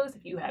Shadows,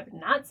 if you have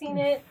not seen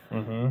it,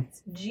 Mm-hmm.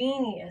 it's a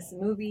genius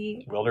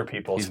movie. Wilder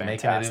People's He's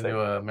fantastic. making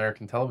it into an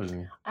American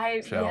television.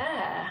 show.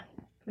 Yeah,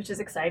 which is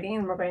exciting.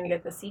 And we're going to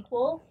get the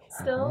sequel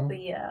still,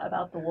 the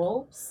about the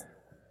wolves.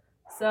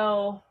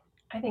 So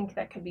I think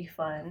that could be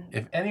fun.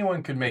 If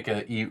anyone could make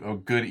a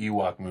good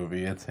Ewok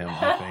movie, it's him,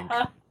 I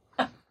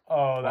think.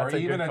 Oh, that's or a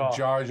even good a call.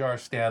 Jar Jar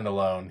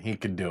standalone, he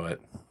could do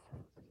it.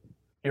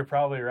 You're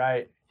probably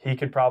right. He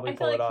could probably I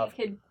pull feel it like off.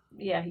 he could.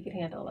 Yeah, he could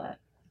handle that.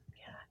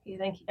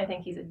 Yeah, I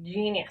think he's a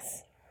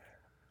genius.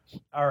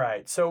 All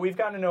right, so we've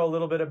gotten to know a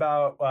little bit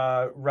about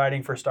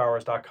writing for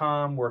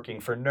StarWars.com, working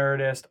for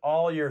Nerdist,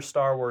 all your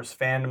Star Wars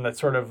fandom, that's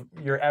sort of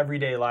your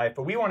everyday life.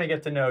 But we want to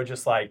get to know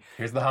just like,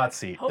 Here's the hot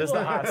seat. this is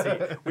the hot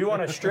seat. We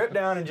want to strip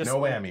down and just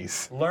No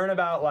whammies. learn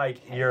about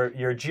like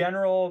your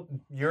general,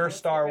 your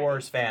Star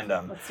Wars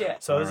fandom. Let's do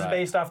it. So this is All right.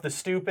 based off the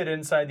stupid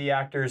Inside the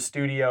Actors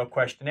Studio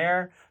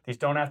questionnaire. These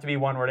don't have to be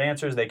one-word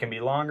answers. They can be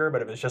longer,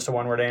 but if it's just a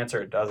one-word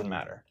answer, it doesn't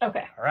matter.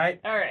 Okay. All right?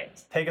 All right.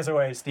 Take us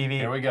away, Stevie.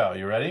 Here we go.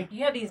 You ready?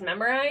 You have these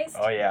memorized? organized?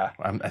 Oh yeah.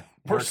 I'm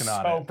We're working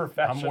on so it.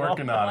 professional. I'm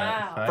working on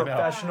Wow. it. I know.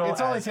 Professional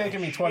It's only as-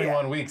 taken me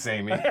 21 weeks,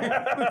 Amy.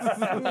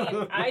 I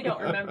mean, I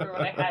don't remember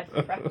what I had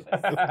for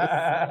breakfast.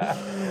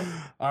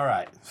 All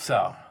right,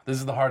 so this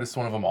is the hardest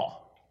one of them all.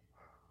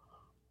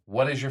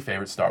 What is your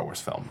favorite Star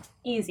Wars film?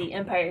 Easy,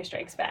 Empire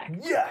Strikes Back.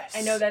 Yes.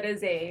 I know that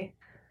is a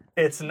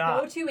It's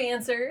not. go-to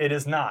answer. It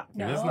is not.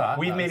 No. It is not.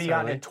 We've not maybe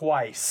gotten necessarily. it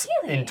twice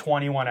Really? in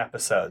 21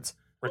 episodes.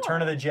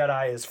 Return of the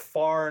Jedi is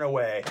far and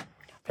away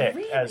picked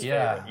as Really?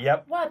 Yeah. favorite.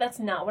 Yep. Wow, that's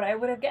not what I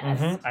would have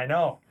guessed. I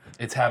know.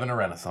 It's having a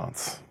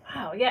renaissance.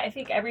 Wow, yeah, I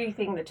think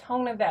everything, the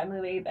tone of that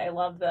movie, I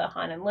love the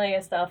Han and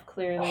Leia stuff,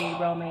 clearly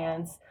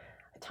romance.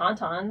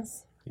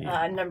 Tauntauns,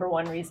 number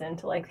one reason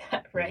to like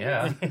that, right?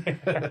 Yeah.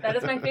 That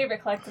is my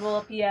favorite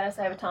collectible. P.S.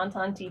 I have a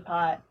Tauntaun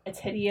teapot. It's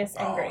hideous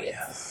and Oh, great.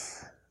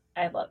 yes.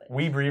 I love it.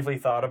 We briefly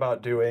thought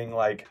about doing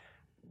like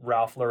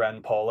Ralph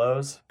Lauren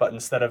polos, but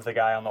instead of the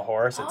guy on the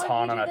horse, it's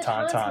Han you on do a the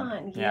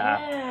tauntaun. Yeah.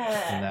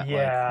 And that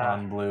Yeah. like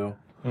on blue,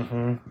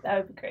 Mm-hmm. That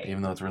would be great.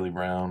 even though it's really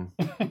brown.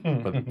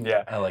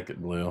 Yeah. I like it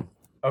blue.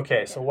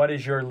 Okay, so what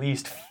is your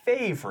least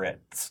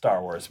favorite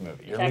Star Wars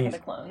movie? Your Attack of least.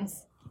 the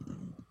Clones.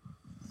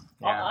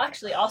 Yeah.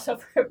 Actually, also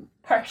for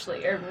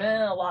partially, or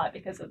a lot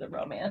because of the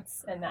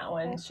romance, and that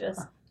one's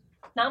just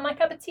not my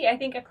cup of tea. I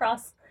think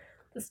Across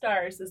the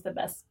Stars is the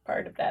best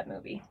part of that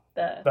movie.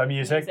 The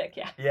music?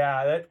 yeah.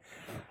 Yeah, that.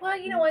 Well,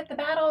 you know what? The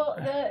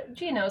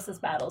Geonosis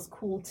battle is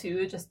cool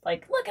too. Just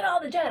like, look at all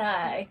the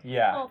Jedi,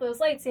 Yeah. all those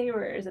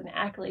lightsabers, and the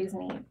accolades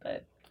neat.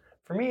 But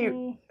For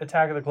me,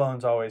 Attack of the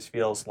Clones always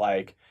feels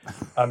like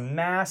a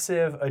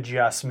massive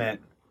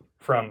adjustment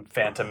from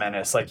Phantom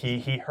Menace. Like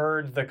he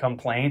heard the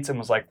complaints and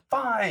was like,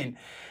 "Fine,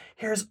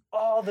 here's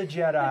all the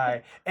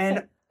Jedi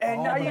and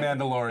All now the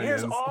Mandalorians.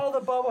 Here's all the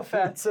Boba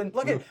Fett's and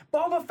look at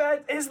Boba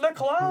Fett is the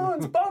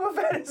clones. Boba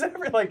Fett is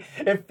everything." Like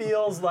it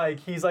feels like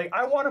he's like,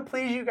 "I want to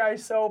please you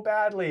guys so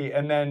badly,"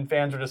 and then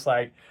fans are just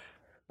like,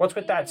 "What's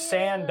with that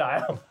sand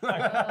dial?"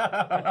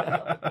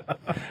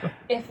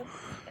 if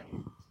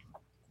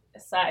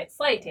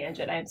slight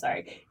tangent, I'm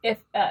sorry. If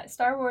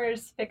Star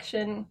Wars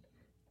fiction,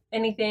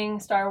 anything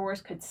Star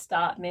Wars could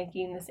stop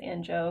making the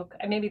sand joke,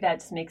 maybe that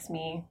just makes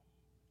me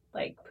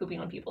like pooping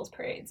on people's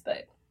parades,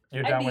 but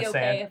You're I'd done be with okay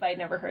sand. if I'd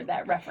never heard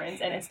that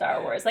reference in a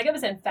Star Wars. Like it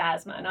was in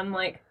Phasma, and I'm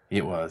like,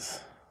 It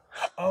was.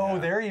 Oh,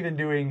 they're even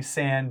doing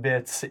sand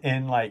bits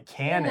in like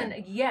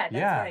canon. yeah, that's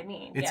Yeah. what I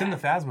mean. It's yeah. in the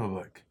Phasma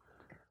book.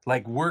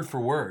 Like word for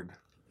word.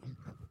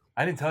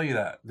 I didn't tell you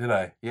that, did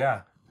I?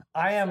 Yeah.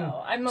 I am.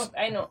 So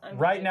I know. I'm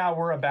Right now,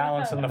 we're a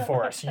balance in the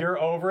force.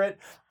 You're over it.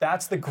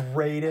 That's the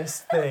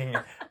greatest thing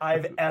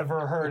I've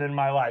ever heard in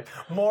my life.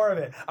 More of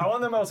it. I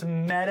want the most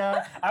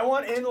meta. I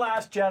want in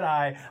Last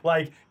Jedi,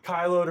 like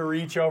Kylo to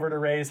reach over to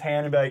Rey's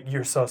hand and be like,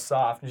 "You're so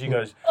soft," and she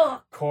goes,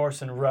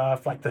 "Coarse and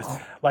rough, like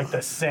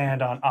the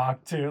sand on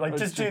Octu." Like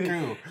just do the,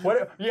 Jakku.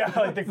 what? Yeah,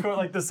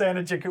 like the sand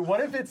of Jakku. What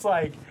if it's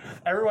like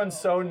everyone's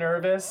so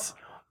nervous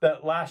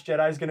that Last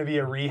Jedi is going to be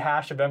a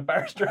rehash of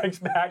Empire Strikes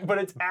Back, but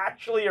it's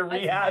actually a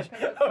rehash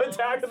of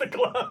Attack of the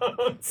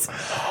Clones.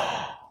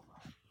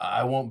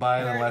 I won't buy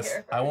it Heard it unless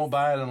here I won't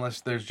buy it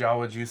unless there's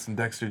Jawa Juice and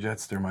Dexter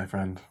Jetster, my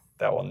friend.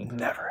 That will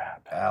never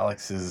happen.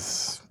 Alex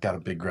has got a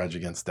big grudge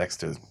against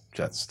Dexter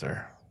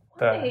Jetster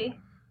Hey.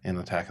 in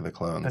Attack of the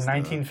Clones. The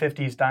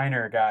 1950s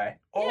diner guy.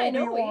 Yeah, I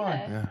know.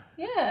 Obi-Wan.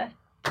 Yeah.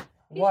 He's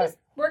What? just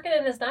working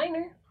in his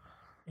diner.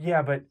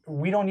 Yeah, but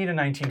we don't need a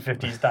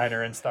 1950s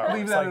diner in Star Wars.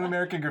 Leave that Like, in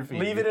American Graffiti.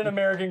 leave it in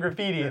American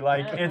Graffiti.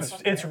 Like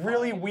it's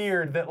really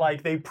weird that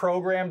like they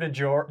programmed a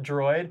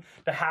droid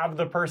to have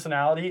the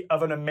personality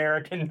of an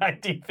American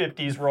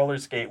 1950s roller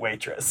skate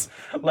waitress.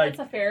 Like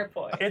That's a fair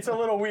point. it's a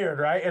little weird,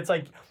 right? It's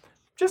like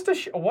just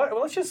what?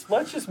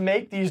 Let's just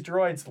make these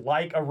droids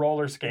like a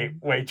roller skate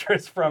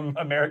waitress from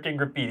American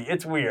Graffiti.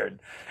 It's weird.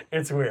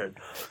 It's weird.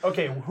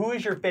 Okay, who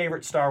is your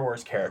favorite Star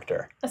Wars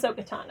character?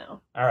 Ahsoka Tano.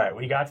 All right,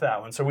 we got to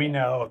that one. So we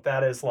know if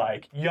that is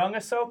like young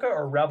Ahsoka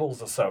or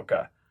Rebels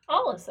Ahsoka.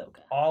 All Ahsoka.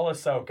 All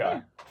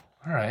Ahsoka.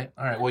 All right.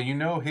 Well, you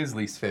know his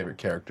least favorite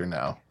character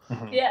now.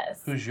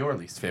 Yes. Who's your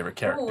least favorite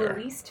Ooh, character?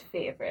 least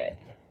favorite.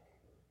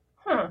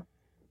 Huh.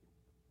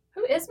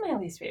 Who is my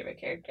least favorite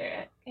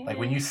character? Like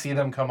when you see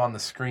them come on the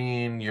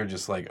screen, you're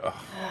just like,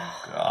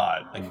 oh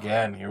God,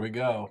 again, here we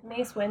go.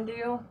 Mace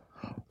Windu.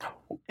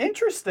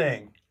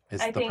 Interesting.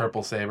 It's I the think-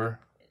 purple saber.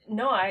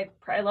 No, I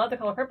love the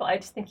color purple. I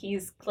just think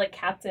he's like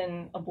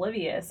Captain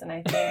Oblivious, and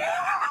I think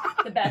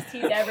the best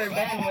he's ever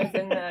been was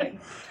in the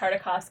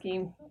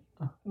Tartakovsky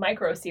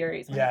micro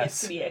series when he Yes.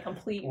 gets to be a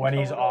complete When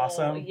he's total-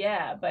 awesome.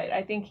 Yeah, but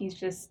I think he's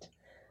just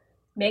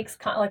makes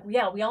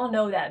we all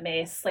know that,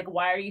 Mace. Like,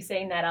 why are you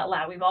saying that out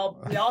loud? We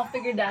all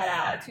figured that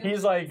out.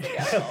 He's like,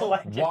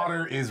 like,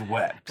 Water is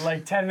wet.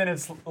 like 10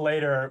 minutes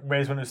later,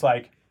 Mace Windu's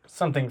like,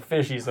 something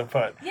fishy's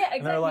afoot. Yeah,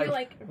 And they're exactly.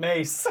 like,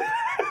 Mace,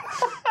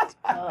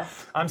 Ugh.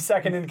 I'm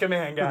second in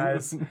command,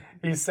 guys.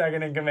 He's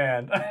second in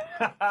command.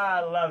 I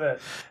love it.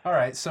 All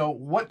right. So,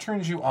 what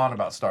turns you on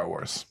about Star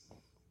Wars?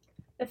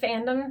 The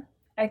fandom.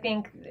 I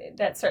think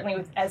that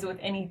certainly, as with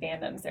any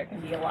fandoms, there can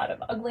be a lot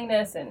of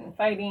ugliness and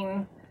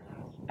fighting.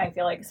 I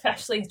feel like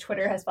especially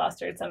Twitter has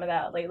fostered some of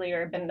that lately,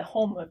 or been the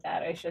home of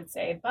that, I should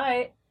say.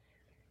 But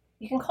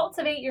you can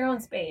cultivate your own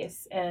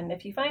space, and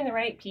if you find the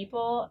right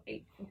people,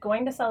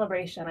 going to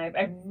Celebration,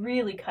 I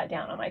really cut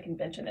down on my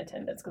convention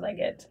attendance because I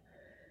get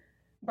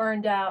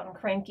burned out and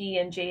cranky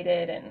and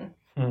jaded and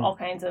all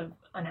kinds of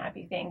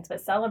unhappy things.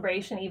 But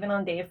Celebration, even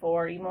on day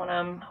 4, even when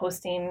I'm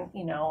hosting,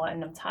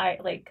 and I'm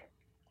tired, like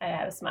I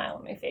have a smile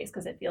on my face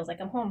because it feels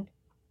like I'm home.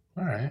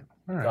 All right.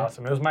 It's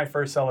awesome. It was my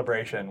first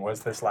Celebration,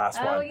 was this last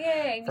one. Oh,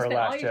 yay. You for spent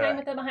all last your year. time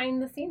at the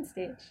behind the scenes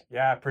stage.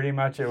 Yeah, pretty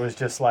much. It was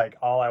just like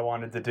all I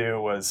wanted to do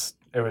was,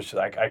 it was just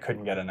like I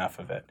couldn't get enough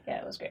of it. Yeah,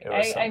 it was great. It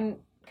was I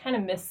kind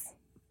of miss,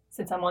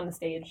 since I'm on the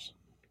stage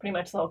pretty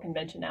much the whole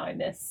convention now, I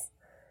miss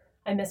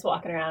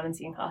walking around and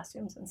seeing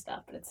costumes and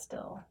stuff, but it's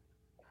still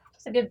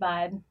just a good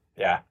vibe.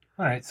 Yeah.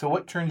 All right. So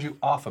what turns you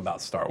off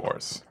about Star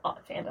Wars? Oh,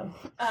 fandom.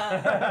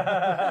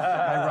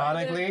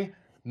 Ironically,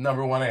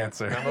 number one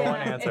answer. Number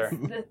one answer.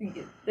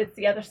 It's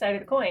the other side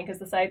of the coin, because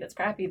the side that's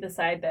crappy, the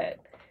side that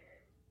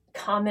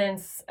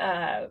comments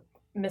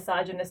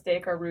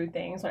misogynistic or rude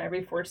things on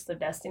every Force of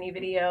Destiny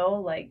video,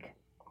 like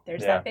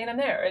there's that fandom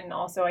there. And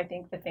also I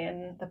think the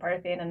part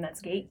of fandom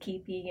that's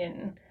gatekeepy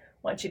and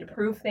wants you to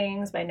prove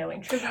things by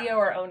knowing trivia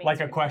or owning Like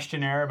a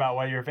questionnaire about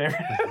what your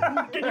favorite.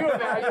 Can you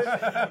imagine?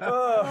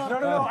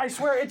 No, I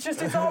swear, it's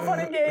all fun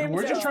and games.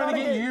 We're just trying to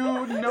get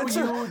you,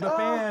 the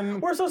fan.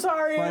 We're so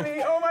sorry,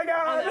 Amy. Oh my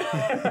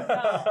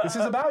God. This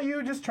is about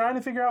you just trying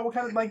to figure out what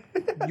kind of, like,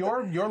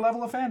 your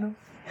level of fandom.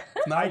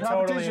 Not I a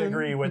totally competition.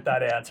 agree with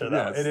that answer,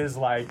 though. Yes. It is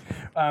like,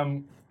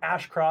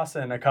 Ash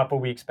Crossan a couple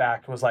weeks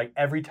back was like,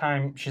 every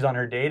time she's on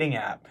her dating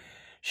app,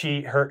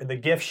 the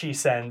gift she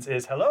sends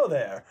is, "Hello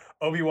there,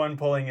 Obi-Wan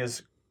pulling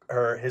his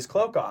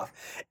cloak off,"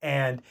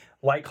 and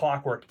like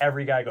clockwork,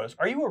 every guy goes,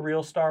 "Are you a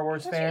real Star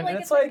Wars fan?" Like,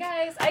 And it's like,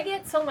 guys, I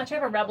get so much. I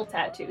have a Rebel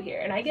tattoo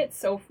here, and I get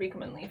so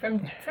frequently from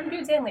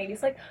dudes and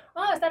ladies like,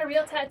 "Oh, is that a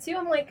real tattoo?"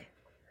 I'm like,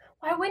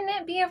 why wouldn't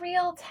it be a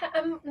real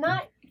I'm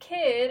not a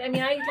kid. I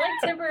mean, I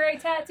like temporary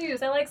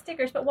tattoos. I like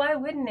stickers, but why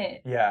wouldn't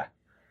it? Yeah.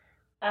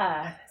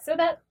 So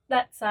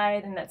that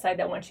side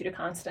that wants you to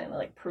constantly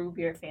like prove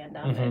your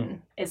fandom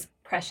and is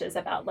precious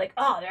about like,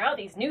 oh, there are all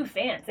these new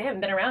fans. They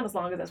haven't been around as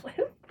long as us.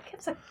 Who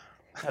gives a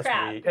That's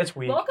crap? weak. It's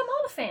weak. Welcome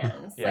all the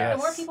fans. Yes. Like, the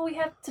more people we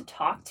have to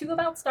talk to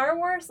about Star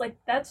Wars, like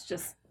that's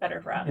just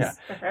better for us, Yeah.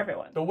 for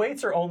everyone. The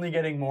waits are only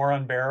getting more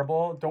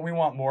unbearable. Don't we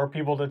want more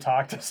people to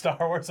talk to Star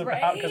Wars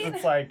about? Because Right?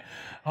 it's like,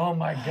 oh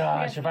my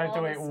gosh, if I have to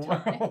all wait this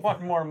time.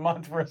 one more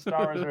month for a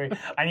Star Wars movie,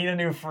 I need a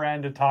new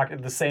friend to talk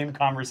the same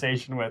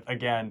conversation with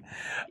again.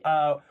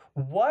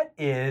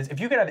 If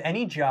you could have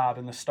any job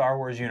in the Star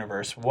Wars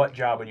universe, what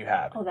job would you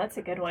have? Oh, that's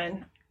a good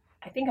one.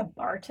 I think a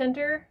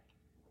bartender.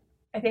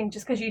 I think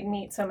just because you'd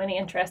meet so many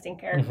interesting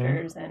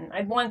characters, and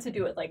I'd want to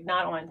do it like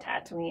not on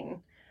Tatooine.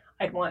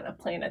 I'd want a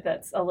planet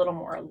that's a little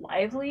more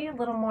lively, a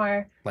little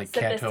more Like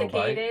Canto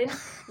Bight. sophisticated.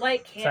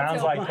 Like Canto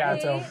Sounds like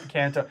Bight.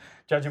 Canto.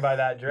 Judging by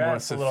that More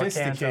dress, a little Canto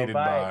sophisticated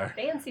Bight. bar.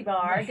 Fancy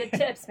bar, good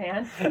tips,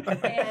 man.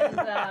 And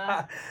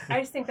I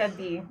just think that'd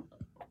be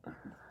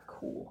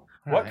cool.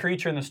 What Right.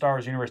 creature in the Star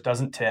Wars universe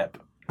doesn't tip?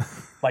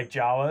 Like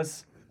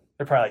Jawas?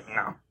 They're probably like,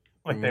 no.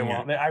 Like they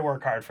won't. I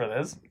work hard for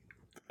this.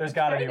 There's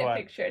got to be Trying to one.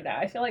 picture it now.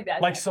 I feel like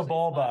that's Like actually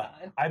Sebulba. spot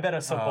on. I bet a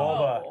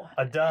Sebulba, Oh.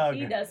 a Doug,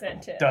 He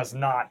doesn't tip. does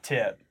not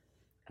tip.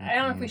 I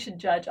don't know if we should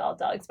judge all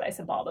dogs by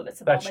Sebulba, but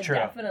Sebulba That's true.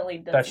 definitely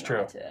does That's not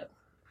true. tip.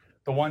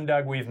 The one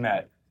Doug we've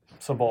met,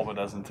 Sebulba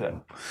doesn't tip.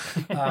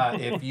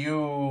 If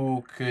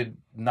you could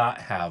not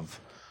have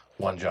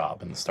one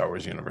job in the Star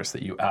Wars universe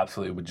that you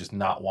absolutely would just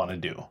not want to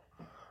do,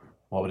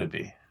 what would it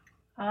be?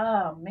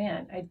 Oh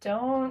man, I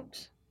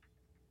don't.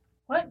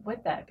 What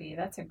would that be?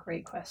 That's a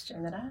great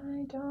question that I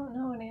don't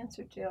know an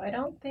answer to. I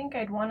don't think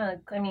I'd want to.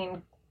 I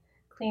mean,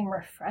 clean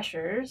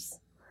refreshers.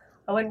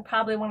 I wouldn't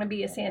probably want to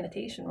be a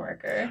sanitation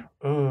worker.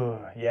 Ooh,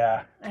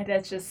 yeah,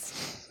 That's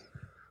just.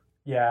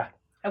 yeah.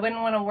 I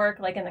wouldn't want to work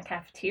like in the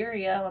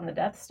cafeteria on the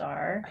Death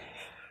Star.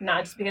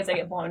 Not just because I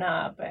get blown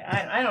up, but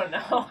I don't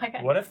know. I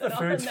got What if the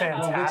nothing on food's that.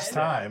 Well, which fantastic?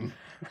 time?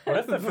 What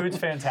if the food's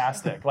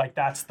fantastic? Like,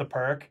 that's the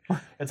perk.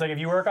 It's like, if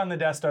you work on the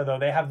Death Star, though,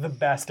 they have the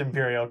best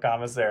Imperial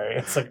commissary.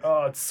 It's like,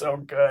 oh, it's so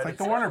good. It's like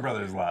the Warner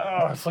Brothers lab.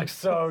 Oh, it's like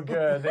so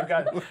good. They've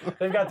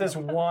got this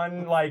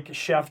one like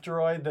chef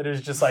droid that is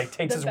just like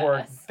takes The his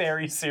work best.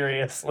 very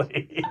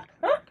seriously.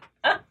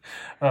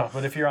 Oh,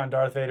 but if you're on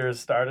Darth Vader's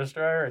Star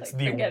Destroyer, it's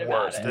Like, forget the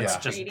about worst. it. It's Yeah.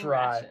 just Eating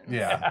dry. rations.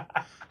 Yeah.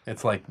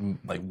 It's like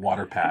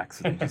water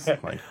packs and just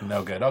like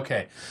no good.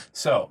 Okay,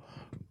 so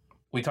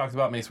we talked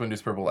about Mace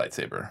Windu's purple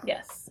lightsaber.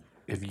 Yes.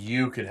 If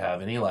you could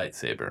have any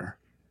lightsaber,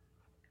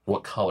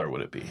 what color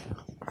would it be?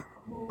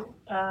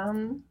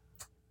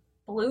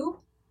 Blue.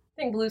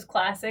 I think blue's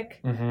classic.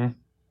 Mm-hmm.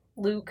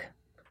 Luke,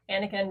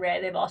 Anakin,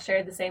 Red, they've all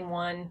shared the same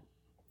one.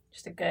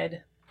 Just a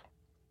good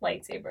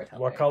lightsaber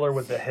color. What color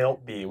would the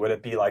hilt be? Would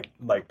it be like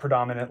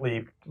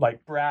predominantly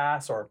like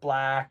brass or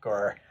black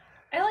or?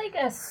 I like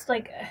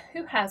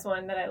who has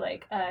one that I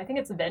like? I think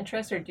it's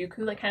Ventress or Dooku,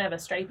 like kind of a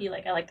stripy,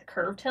 like I like the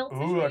curved hilt.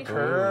 Ooh, a situation.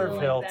 curved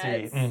Like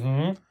hilty. that's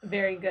Mm-hmm.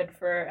 Very good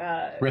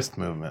for Wrist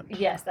movement.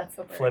 yes, that's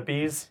the word.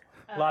 Flippies.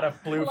 A lot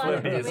of blue A lot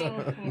of flippies.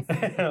 moving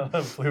A lot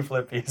of blue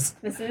flippies.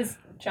 This is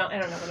John. I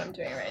don't know what I'm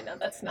doing right now.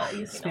 That's not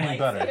using Smearing a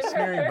butter. lightsaber.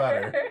 Smearing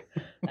butter.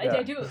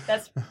 I do.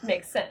 That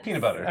makes sense.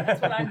 Peanut butter.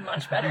 That's what I'm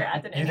much better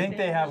at than Do you think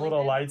anything they have really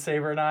little good.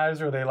 lightsaber knives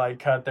where they like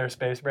cut their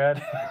space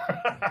bread?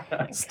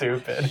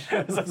 Stupid.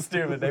 So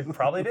stupid. They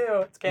probably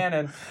do. It's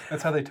canon.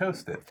 That's how they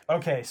toast it.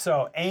 Okay,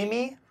 so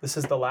Amy, this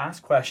is the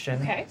last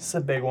question. Okay. This is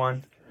a big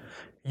one.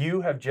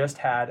 You have just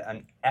had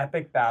an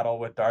epic battle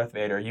with Darth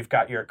Vader. You've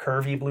got your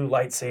curvy blue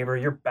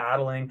lightsaber. You're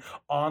battling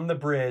on the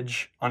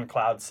bridge on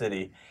Cloud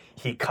City.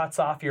 He cuts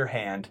off your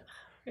hand.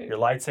 Your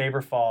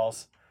lightsaber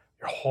falls.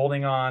 You're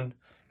holding on.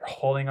 You're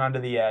holding on to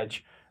the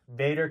edge.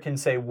 Vader can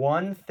say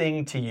one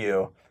thing to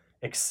you,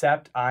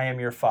 except I am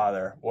your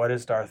father. What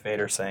is Darth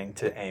Vader saying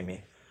to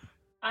Amy?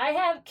 I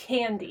have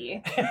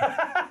candy.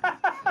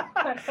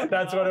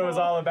 That's what it was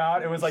all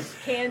about. It was like,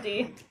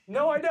 Candy.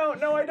 no, I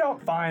don't. No, I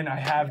don't. Fine, I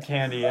have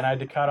candy, and I had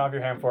to cut off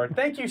your hand for it.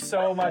 Thank you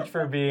so much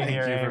for being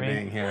here, Thank you Amy. for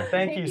being here.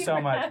 Thank you so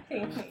for much.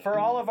 having me. For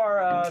all of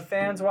our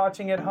fans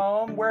watching at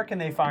home, where can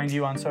they find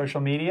you on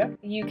social media?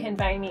 You can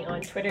find me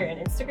on Twitter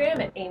and Instagram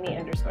at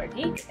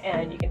Amy_geek,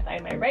 and you can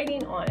find my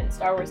writing on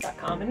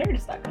StarWars.com and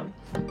Nerdist.com.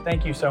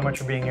 Thank you so much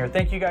for being here.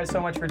 Thank you guys so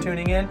much for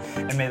tuning in,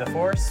 and may the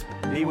Force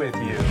be with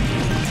you.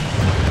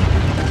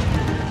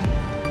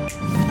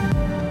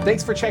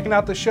 Thanks for checking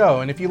out the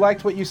show, and if you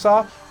liked what you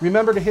saw,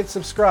 remember to hit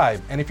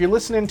subscribe. And if you're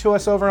listening to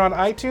us over on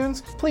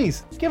iTunes,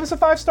 please give us a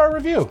 5-star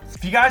review.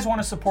 If you guys want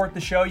to support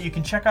the show, you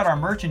can check out our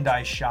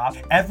merchandise shop.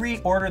 Every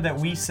order that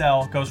we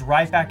sell goes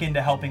right back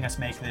into helping us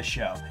make this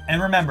show.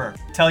 And remember,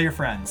 tell your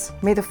friends.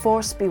 May the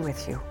Force be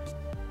with you.